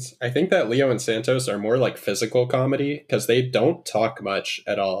scenes. I think that Leo and Santos are more like physical comedy because they don't talk much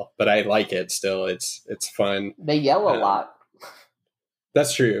at all, but I like it still. It's fun. They yell a lot.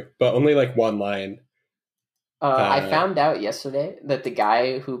 That's true, but only like one line. I found out yesterday that the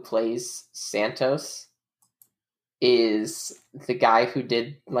guy who plays Santos is the guy who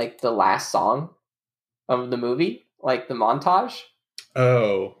did like the last song of the movie, like the montage.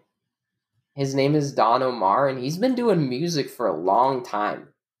 Oh. His name is Don Omar, and he's been doing music for a long time.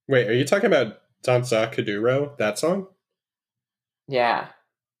 Wait, are you talking about Danza Kuduro, that song? Yeah.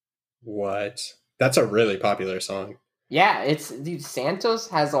 What? That's a really popular song. Yeah, Santos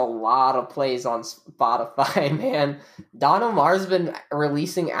has a lot of plays on Spotify, man. Don Omar's been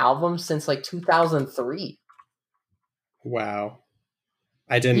releasing albums since like 2003. Wow.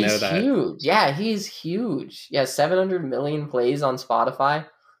 I didn't know that. He's huge. Yeah, he's huge. Yeah, 700 million plays on Spotify.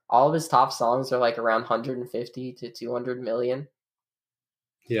 All of his top songs are like around 150 to 200 million.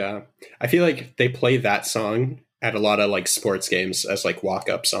 Yeah. I feel like they play that song at a lot of like sports games as like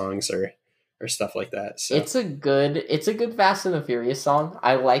walk-up songs or stuff like that. So it's a good Fast and the Furious song.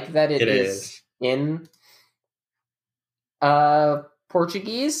 I like that it is in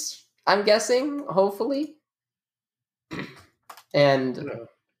Portuguese, I'm guessing, hopefully. And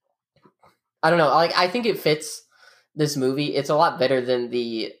I don't know, like I think it fits this movie. It's a lot better than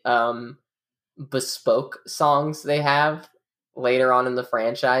the bespoke songs they have later on in the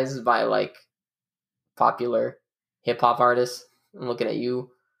franchise by like popular hip hop artists. I'm looking at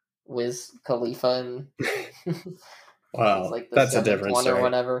you, Wiz Khalifa, and wow, like that's a different one or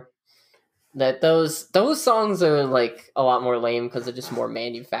whatever. That those songs are like a lot more lame because they're just more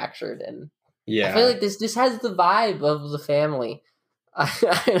manufactured, and I feel like this has the vibe of the family.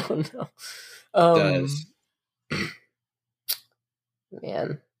 I don't know. Does.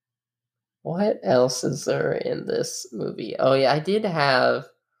 Man, what else is there in this movie? Oh yeah, I did have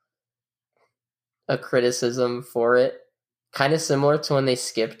a criticism for it, kind of similar to when they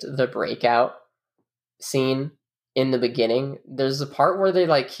skipped the breakout scene in the beginning. There's a part where they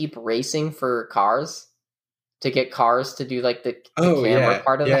like keep racing for cars to get cars to do like the camera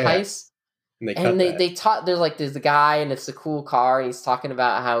part of the heist. And they taught there's the guy and it's a cool car and he's talking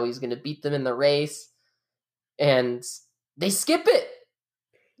about how he's gonna beat them in the race, and they skip it.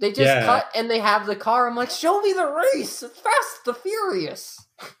 They just cut and they have the car. I'm like, show me the race. It's Fast the Furious.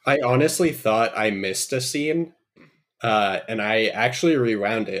 I honestly thought I missed a scene, and I actually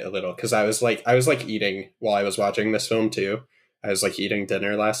rewound it a little because I was like eating while I was watching this film too. I was like eating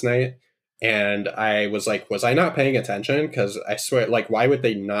dinner last night, and I was like, was I not paying attention? Because I swear, like, why would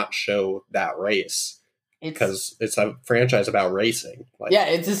they not show that race? Because it's a franchise about racing. Like,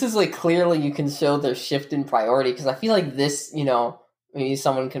 yeah, this is like clearly you can show their shift in priority, because I feel like this, maybe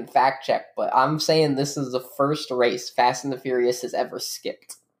someone can fact check, but I'm saying this is the first race Fast and the Furious has ever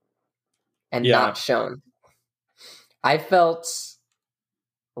skipped and not shown. I felt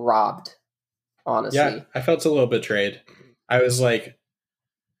robbed, honestly. Yeah, I felt a little betrayed. I was like,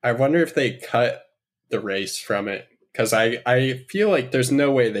 I wonder if they cut the race from it, because I feel like there's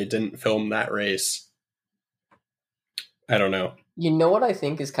no way they didn't film that race. I don't know. You know what I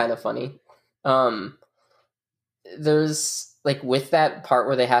think is kind of funny? There's like with that part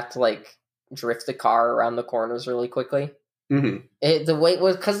where they have to like drift the car around the corners really quickly. The way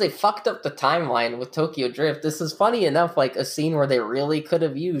was because they fucked up the timeline with Tokyo Drift. This is funny enough, like a scene where they really could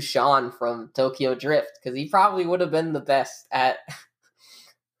have used Sean from Tokyo Drift because he probably would have been the best at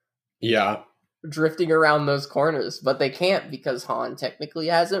drifting around those corners, but they can't because Han technically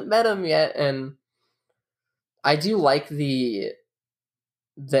hasn't met him yet. And I do like the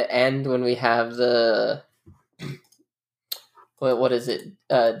end when we have the what is it?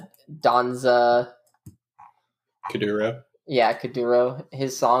 Danza Kuduro. Yeah, Kuduro.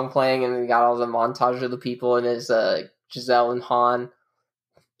 His song playing, and we got all the montage of the people, and his Giselle and Han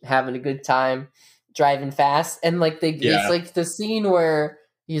having a good time, driving fast, and like it's like the scene where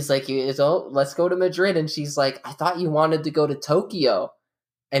he's like, "Oh, let's go to Madrid," and she's like, "I thought you wanted to go to Tokyo,"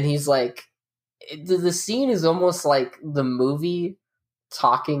 and he's like, the scene is almost like the movie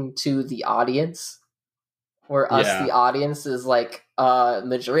talking to the audience, where us, the audience, is like,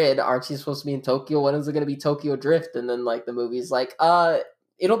 Madrid, aren't you supposed to be in Tokyo? When is it going to be Tokyo Drift? And then like the movie's like,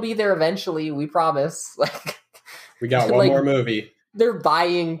 it'll be there eventually, we promise. Like, we got one more movie. They're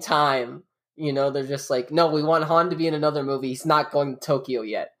buying time. You know, they're just like, no, we want Han to be in another movie. He's not going to Tokyo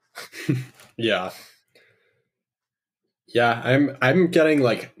yet. Yeah, I'm getting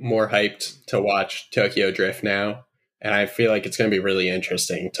like more hyped to watch Tokyo Drift now. And I feel like it's going to be really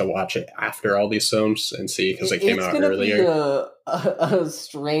interesting to watch it after all these films and see, because it came out earlier. It's going to be a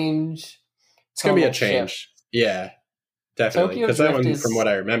strange... It's going to be a change. Shift. Yeah, definitely. Because that one, from what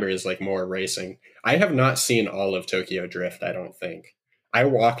I remember, is like more racing. I have not seen all of Tokyo Drift, I don't think. I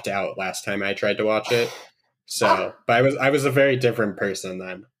walked out last time I tried to watch it. So, but I was a very different person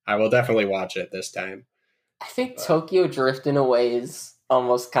then. I will definitely watch it this time. I think Tokyo Drift, in a way, is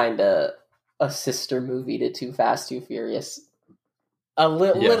almost kind of a sister movie to Too Fast, Too Furious.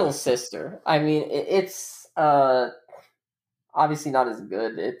 Little sister. I mean, it's obviously not as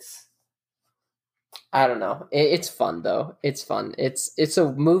good. It's, I don't know. It's fun though. It's fun. It's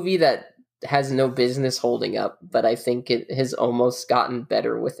a movie that has no business holding up, but I think it has almost gotten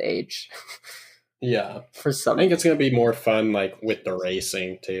better with age. Yeah. For some, I think it's going to be more fun, like with the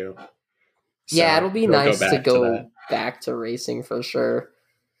racing too. So yeah, it'll be nice to go back to racing for sure.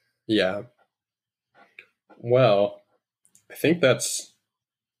 Yeah. Well, I think that's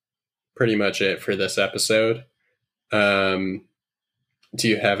pretty much it for this episode. Do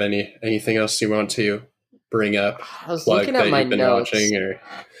you have anything else you want to bring up? I was looking at my notes.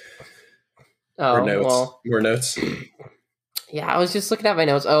 Or notes? Well, more notes? Yeah, I was just looking at my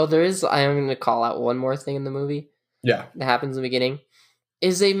notes. Oh, I'm going to call out one more thing in the movie. Yeah. That happens in the beginning.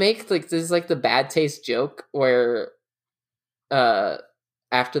 Is they make there's like the bad taste joke where after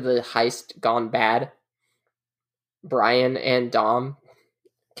the heist gone bad, Brian and Dom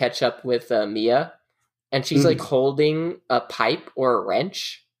catch up with Mia, and she's like holding a pipe or a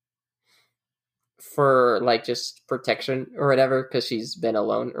wrench for like just protection or whatever, because she's been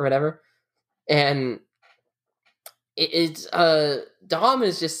alone or whatever. And it's Dom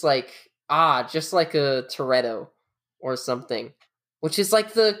is just like, just like a Toretto or something, which is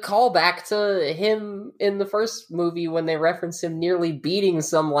like the callback to him in the first movie when they reference him nearly beating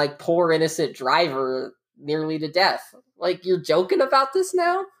some like poor innocent driver nearly to death. Like, you're joking about this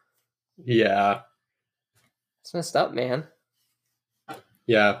now? Yeah. It's messed up, man.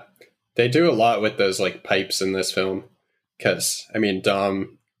 Yeah. They do a lot with those like pipes in this film. Because, I mean,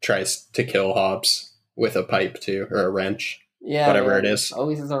 Dom tries to kill Hobbs with a pipe too, or a wrench. Yeah. Whatever it is.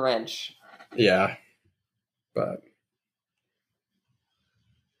 Always is a wrench. Yeah. But.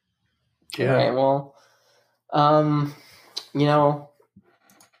 Yeah. Alright, well. You know,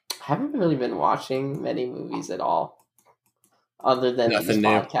 I haven't really been watching many movies at all, other than these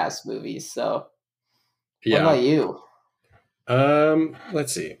podcast movies. So, what about you?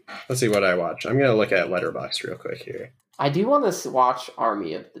 Let's see what I watch. I'm gonna look at Letterboxd real quick here. I do want to watch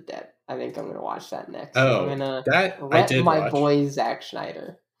Army of the Dead. I think I'm gonna watch that next. Oh, I'm gonna let my boy Zack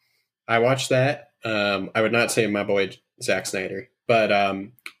Snyder. I watched that. I would not say my boy Zack Snyder, but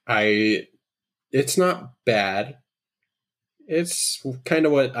it's not bad. It's kind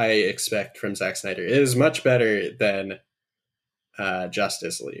of what I expect from Zack Snyder. It is much better than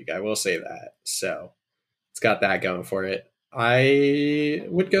Justice League. I will say that. So it's got that going for it. I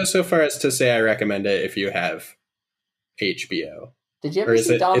would go so far as to say I recommend it if you have HBO. Did you ever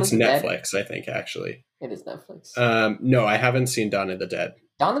see Dawn of the Dead? It's Netflix, I think, actually. It is Netflix. No, I haven't seen Dawn of the Dead.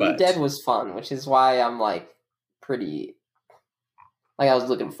 Dawn of the Dead was fun, which is why I'm like pretty... Like, I was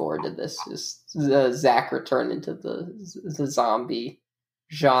looking forward to this. Just Zach return into the zombie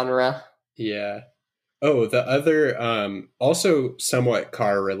genre. Yeah. Oh, the other, also somewhat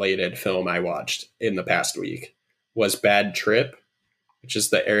car-related film I watched in the past week was Bad Trip, which is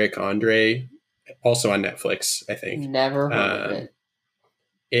the Eric Andre also on Netflix, I think. Never heard of it.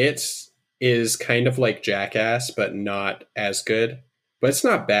 It is kind of like Jackass, but not as good. But it's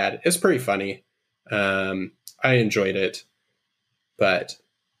not bad. It's pretty funny. I enjoyed it, but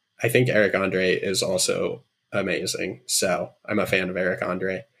I think Eric Andre is also amazing. So I'm a fan of Eric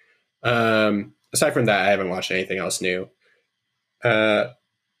Andre. Aside from that, I haven't watched anything else new.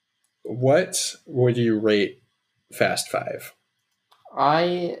 What would you rate Fast Five?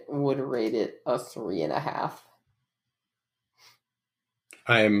 I would rate it a 3.5.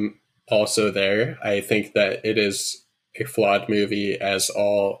 I'm also there. I think that it is a flawed movie, as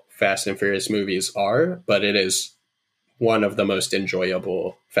all Fast and Furious movies are, but it is one of the most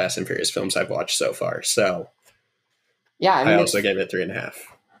enjoyable Fast and Furious films I've watched so far. So, yeah, I also gave it 3.5.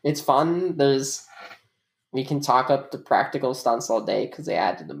 It's fun. We can talk up the practical stunts all day because they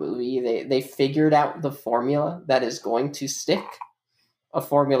added the movie. They figured out the formula that is going to stick. A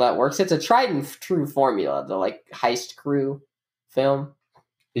formula that works. It's a tried and true formula. The like heist crew film.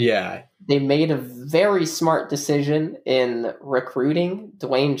 Yeah. They made a very smart decision in recruiting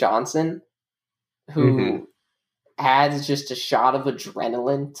Dwayne Johnson, who adds just a shot of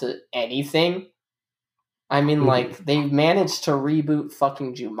adrenaline to anything. I mean, like, they managed to reboot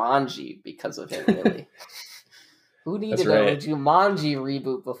fucking Jumanji because of him, really. Who needed a Jumanji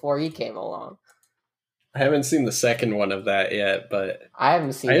reboot before he came along? I haven't seen the second one of that yet, but I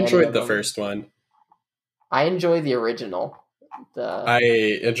haven't seen. I enjoyed the first one. I enjoy the original.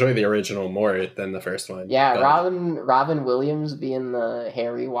 I enjoy the original more than the first one. Yeah, but Robin Williams being the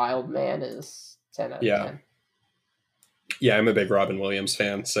hairy wild man is 10 out of 10. Yeah, I'm a big Robin Williams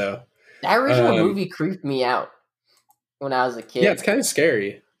fan, so that original movie creeped me out when I was a kid. Yeah, it's kind of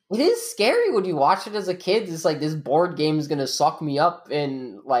scary. It is scary when you watch it as a kid. It's like, this board game is gonna suck me up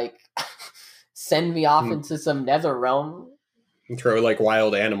and like send me off into some nether realm. Throw like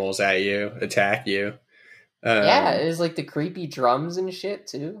wild animals at you, attack you. Yeah, it was like the creepy drums and shit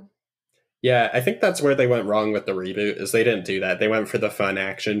too. Yeah, I think that's where they went wrong with the reboot, is they didn't do that. They went for the fun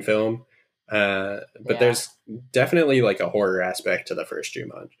action film. But there's definitely like a horror aspect to the first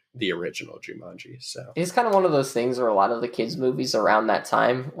Jumanji, the original Jumanji. So it's kind of one of those things where a lot of the kids' movies around that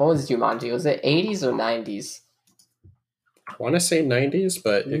time. What was Jumanji? Was it 80s or 90s? I want to say 90s,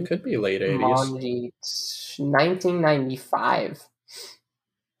 but it could be late 80s. Jumanji, 1995.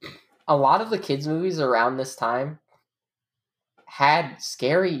 A lot of the kids' movies around this time had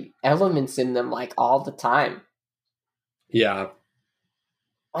scary elements in them, like, all the time. Yeah.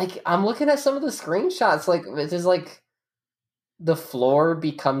 Like, I'm looking at some of the screenshots, like, there's, like, the floor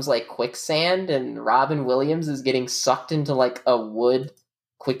becomes, like, quicksand, and Robin Williams is getting sucked into, like, a wood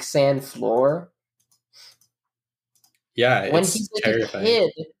quicksand floor. Yeah, when he's, like, terrifying. A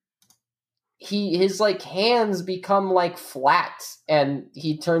kid, his, like, hands become, like, flat, and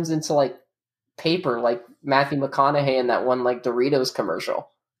he turns into, like, paper, like Matthew McConaughey in that one, like, Doritos commercial.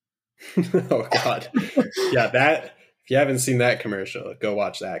 Oh, God. Yeah, that... If you haven't seen that commercial, go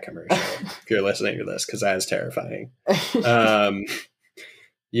watch that commercial if you're listening to this, because that is terrifying.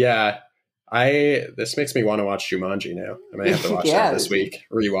 Yeah, this makes me want to watch Jumanji now. I might have to watch that this week.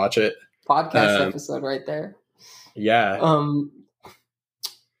 Rewatch it. Podcast episode right there. Yeah.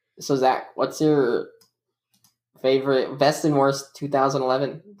 So Zach, what's your favorite, best and worst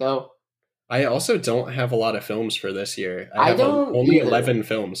 2011? Go. I also don't have a lot of films for this year. I have only 11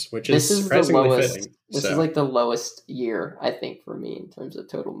 films, which is surprisingly fitting. This is like the lowest year, I think, for me in terms of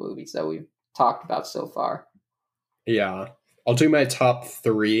total movies that we've talked about so far. Yeah. I'll do my top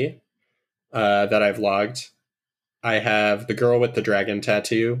 3 that I've logged. I have The Girl with the Dragon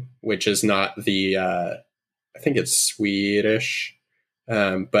Tattoo, which is not the, I think it's Swedish,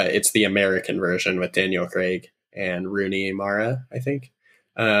 but it's the American version with Daniel Craig and Rooney Mara, I think.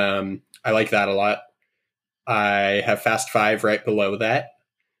 I like that a lot. I have Fast 5 right below that.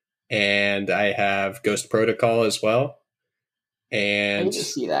 And I have Ghost Protocol as well. And I need to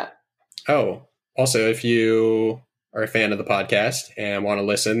see that. Oh, also, if you are a fan of the podcast and want to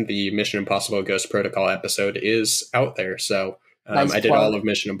listen, the Mission Impossible Ghost Protocol episode is out there. So nice I did all of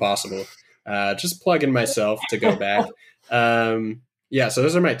Mission Impossible. Just plugging myself to go back. Yeah, so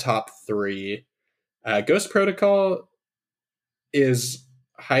those are my top 3. Ghost Protocol is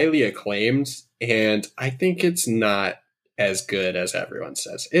highly acclaimed, and I think it's not as good as everyone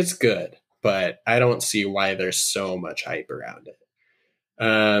says. It's good, but I don't see why there's so much hype around it.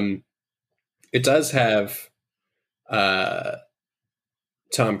 It does have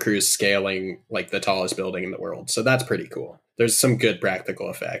Tom Cruise scaling like the tallest building in the world, so that's pretty cool. There's some good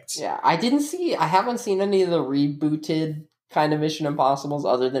practical effects. Yeah, I haven't seen any of the rebooted kind of Mission Impossibles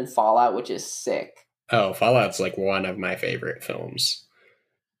other than Fallout, which is sick. Oh, Fallout's like one of my favorite films.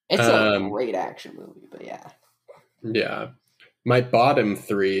 It's a great action movie, but yeah. Yeah. My bottom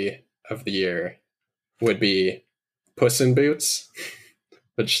 3 of the year would be Puss in Boots,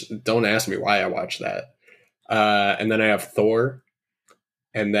 which don't ask me why I watched that. And then I have Thor,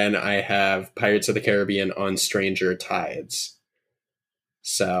 and then I have Pirates of the Caribbean on Stranger Tides.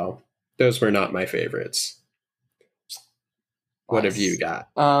 So those were not my favorites. What have you got?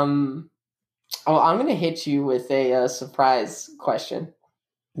 Oh, I'm gonna hit you with a surprise question.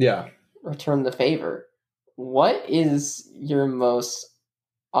 Yeah. Return the favor. What is your most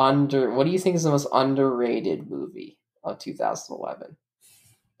what do you think is the most underrated movie of 2011?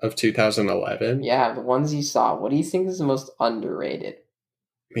 Of 2011? Yeah, the ones you saw. What do you think is the most underrated?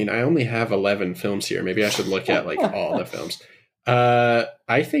 I mean, I only have 11 films here. Maybe I should look at like all the films.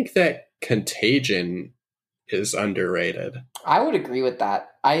 I think that Contagion is underrated. I would agree with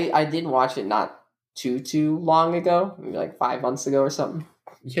that. I did watch it not too long ago, maybe like 5 months ago or something.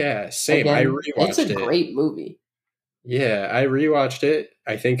 Yeah, same. Again, I rewatched it. It's a great movie. Yeah, I rewatched it.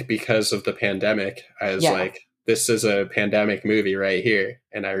 I think because of the pandemic, I was like, this is a pandemic movie right here.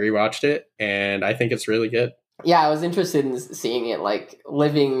 And I rewatched it, and I think it's really good. Yeah, I was interested in seeing it, like,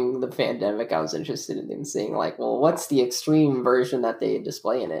 living the pandemic. I was interested in seeing, like, well, what's the extreme version that they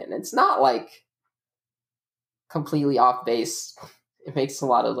display in it? And it's not, like, completely off base. It makes a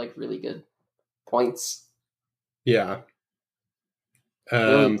lot of, like, really good points. Yeah.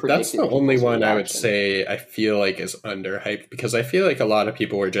 Really that's the only one reaction. I would say I feel like is underhyped, because I feel like a lot of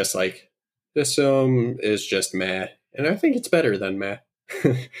people were just like, this film is just meh. And I think it's better than meh.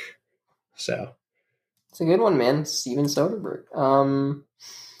 So. It's a good one, man. Steven Soderbergh.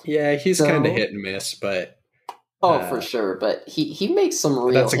 Yeah, he's kind of hit and miss, but... for sure. But he makes some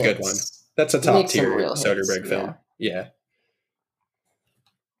real That's a hits. good one. That's a top-tier Soderbergh film. Yeah.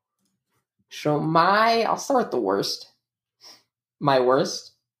 So I'll start with the worst. My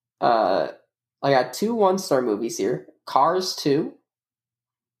worst, I got 2 1-star movies here. Cars 2.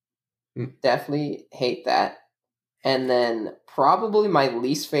 Definitely hate that. And then probably my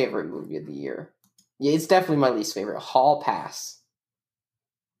least favorite movie of the year. Yeah, it's definitely my least favorite. Hall Pass.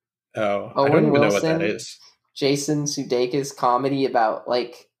 Oh, I don't even know what that is. Jason Sudeikis comedy about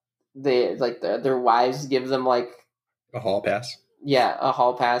like their wives give them like a hall pass. Yeah, a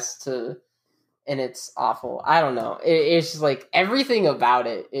hall pass to, and it's awful. I don't know. It's just like everything about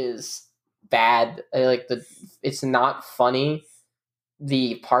it is bad. It's not funny.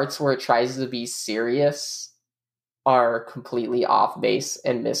 The parts where it tries to be serious are completely off base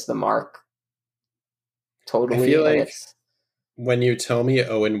and miss the mark. Totally. I feel like when you tell me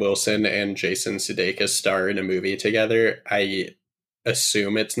Owen Wilson and Jason Sudeikis star in a movie together, I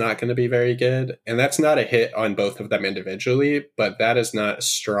assume it's not going to be very good. And that's not a hit on both of them individually, but that is not a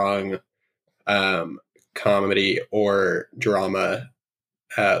strong comedy or drama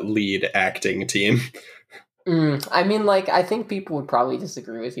lead acting team. I mean, like, I think people would probably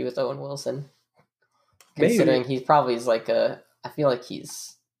disagree with you with Owen Wilson. Considering he's probably I feel like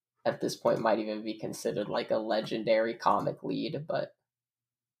he's, at this point, might even be considered like a legendary comic lead, but...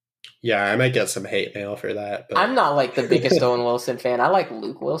 Yeah, I might get some hate mail for that. But... I'm not like the biggest Owen Wilson fan. I like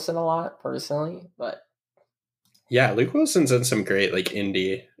Luke Wilson a lot, personally, but... Yeah, Luke Wilson's in some great like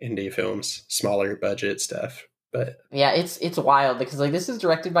indie films, smaller budget stuff. But yeah, it's wild because like this is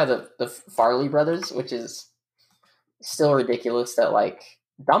directed by the Farley brothers, which is still ridiculous that like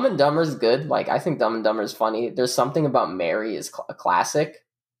Dumb and Dumber is good. Like I think Dumb and Dumber is funny. There's Something About Mary is a classic.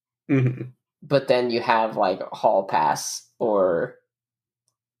 Mm-hmm. But then you have like Hall Pass or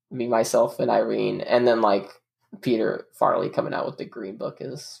Me, Myself, and Irene, and then like Peter Farley coming out with the Green Book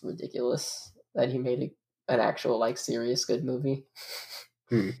is ridiculous that he made an actual like serious good movie.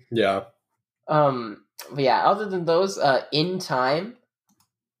 Yeah. But yeah, other than those, In Time,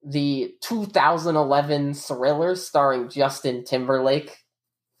 the 2011 thriller starring Justin Timberlake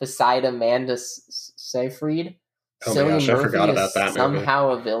beside Amanda Seyfried. Oh my gosh, I forgot about that movie. Somehow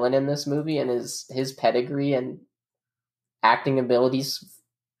a villain in this movie, and his pedigree and acting abilities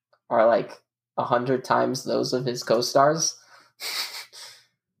are like 100 times those of his co-stars.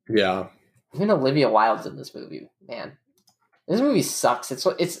 Yeah. Even Olivia Wilde's in this movie, man. This movie sucks.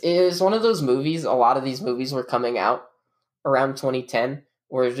 It is one of those movies. A lot of these movies were coming out around 2010,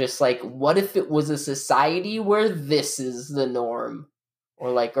 where it's just like, what if it was a society where this is the norm,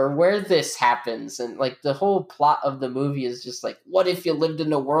 or where this happens, and like the whole plot of the movie is just like, what if you lived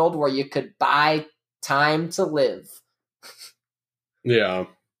in a world where you could buy time to live? Yeah,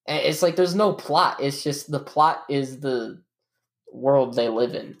 and it's like there's no plot. It's just the plot is the world they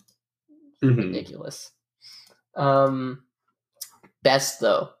live in. Mm-hmm. Ridiculous. Best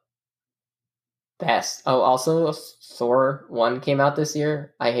though. Best. Oh, also Thor 1 came out this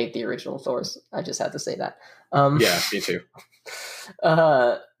year. I hate the original Thors. I just had to say that. Yeah, me too.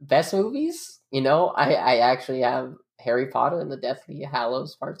 Best movies? I actually have Harry Potter and the Deathly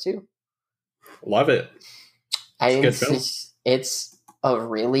Hallows Part 2. Love it. I think it's a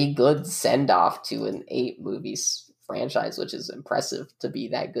really good send-off to an 8 movies franchise, which is impressive to be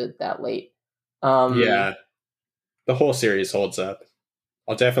that good that late. Yeah. The whole series holds up.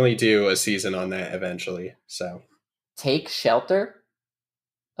 I'll definitely do a season on that eventually. So Take Shelter.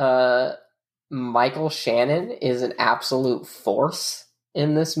 Michael Shannon is an absolute force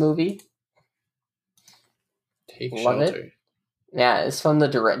in this movie. Take Love Shelter. It. Yeah, it's from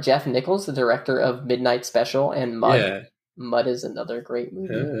the Jeff Nichols, the director of Midnight Special and Mud. Yeah. Mud is another great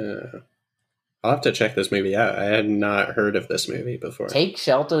movie. I'll have to check this movie out. I had not heard of this movie before. Take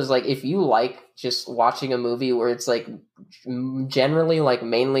Shelter is like, if you like just watching a movie where it's like generally like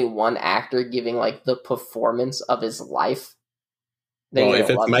mainly one actor giving like the performance of his life. Well,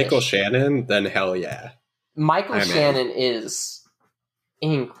 if it's Michael Shannon, then hell yeah. Michael Shannon is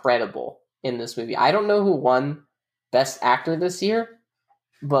incredible in this movie. I don't know who won Best Actor this year,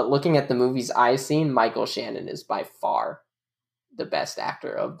 but looking at the movies I've seen, Michael Shannon is by far the best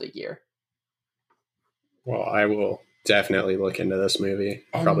actor of the year. Well, I will definitely look into this movie.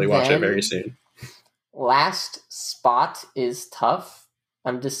 Probably watch it very soon. Last spot is tough.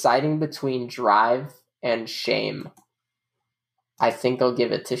 I'm deciding between Drive and Shame. I think I'll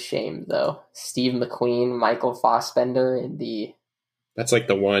give it to Shame, though. Steve McQueen, Michael Fassbender in the... That's like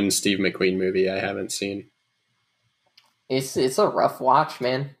the one Steve McQueen movie I haven't seen. It's a rough watch,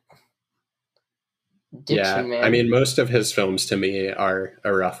 man. Diction, man. I mean, most of his films to me are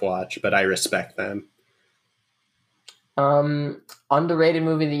a rough watch, but I respect them. Underrated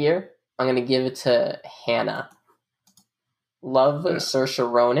movie of the year. I'm gonna give it to Hannah. Love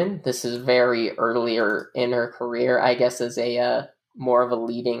Saoirse Ronan. This is very earlier in her career, I guess, as a more of a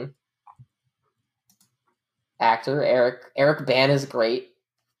leading actor. Eric Bana is great.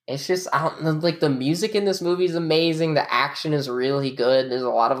 It's just like the music in this movie is amazing. The action is really good. There's a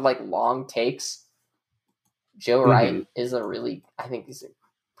lot of like long takes. Joe Wright is I think he's a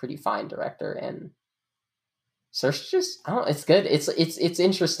pretty fine director, and Saoirse it's good. It's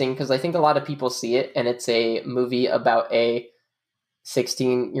interesting because I think a lot of people see it, and it's a movie about a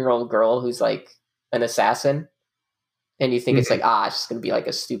 16-year-old girl who's like an assassin, and you think it's like it's just gonna be like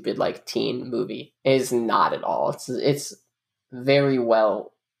a stupid like teen movie. It is not at all. It's very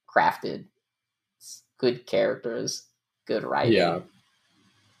well crafted. It's good characters, good writing. Yeah.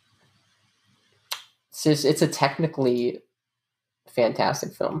 It's a technically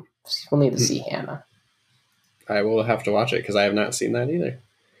fantastic film. You'll need to see Hannah. I will have to watch it because I have not seen that either.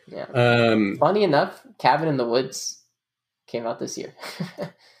 Yeah. Funny enough, Cabin in the Woods came out this year.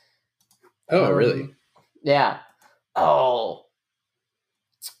 Oh, really? Yeah. Oh.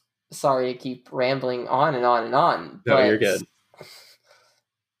 Sorry to keep rambling on and on and on. No, you're good.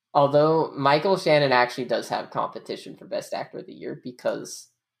 Although Michael Shannon actually does have competition for Best Actor of the Year because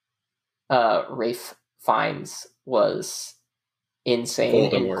Ralph Fiennes was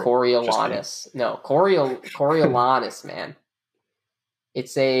insane in Coriolanus. No, Coriolanus, man.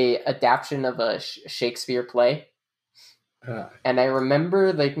 It's a adaptation of a Shakespeare play. And I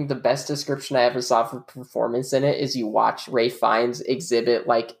remember like the best description I ever saw for performance in it is you watch Ralph Fiennes exhibit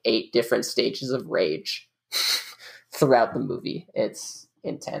like 8 different stages of rage throughout the movie. It's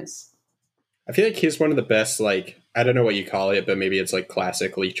intense. I feel like he's one of the best, like, I don't know what you call it, but maybe it's like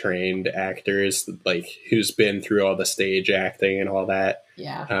classically trained actors, like who's been through all the stage acting and all that.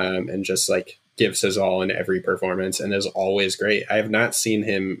 Yeah. And just like gives his all in every performance and is always great. I have not seen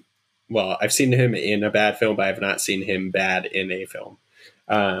him. Well, I've seen him in a bad film, but I have not seen him bad in a film.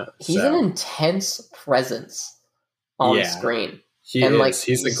 He's an intense presence on screen. He is. Like,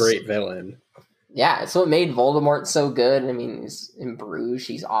 he's a great villain. Yeah, it's what made Voldemort so good. I mean, he's in Bruges.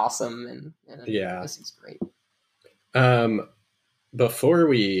 He's awesome, and this is great. Before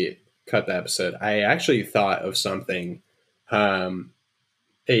we cut the episode, I actually thought of something. A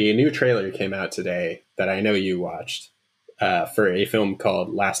new trailer came out today that I know you watched for a film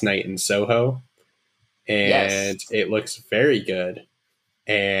called Last Night in Soho, and it looks very good.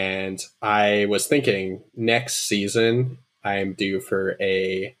 And I was thinking next season I'm due for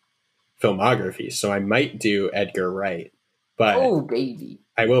a filmography, so I might do Edgar Wright. But oh baby,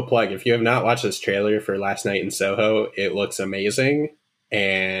 I will plug, if you have not watched this trailer for Last Night in Soho, it looks amazing,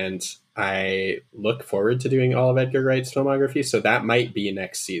 and I look forward to doing all of Edgar Wright's filmography. So that might be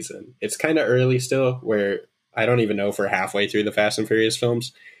next season. It's kind of early still, where I don't even know if we're halfway through the Fast and Furious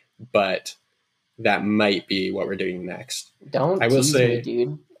films, but that might be what we're doing next. Don't I will tease say, me,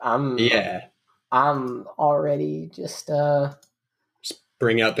 dude. Yeah. I'm already just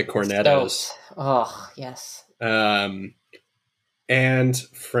bring out the cornetos. Stoked. Oh, yes. And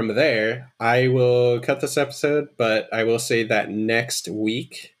from there, I will cut this episode, but I will say that next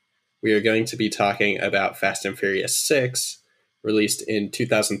week we are going to be talking about Fast and Furious 6, released in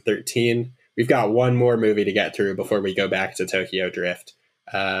 2013. We've got one more movie to get through before we go back to Tokyo Drift.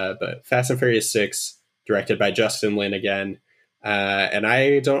 But Fast and Furious 6, directed by Justin Lin again. And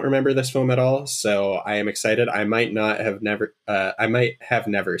I don't remember this film at all, so I am excited. I might have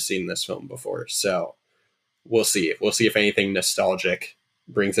never seen this film before, so we'll see. We'll see if anything nostalgic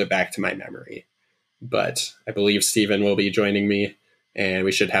brings it back to my memory. But I believe Steven will be joining me, and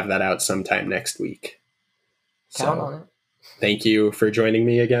we should have that out sometime next week. Count on it. Thank you for joining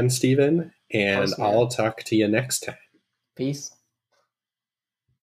me again, Steven, and I'll talk to you next time. Peace.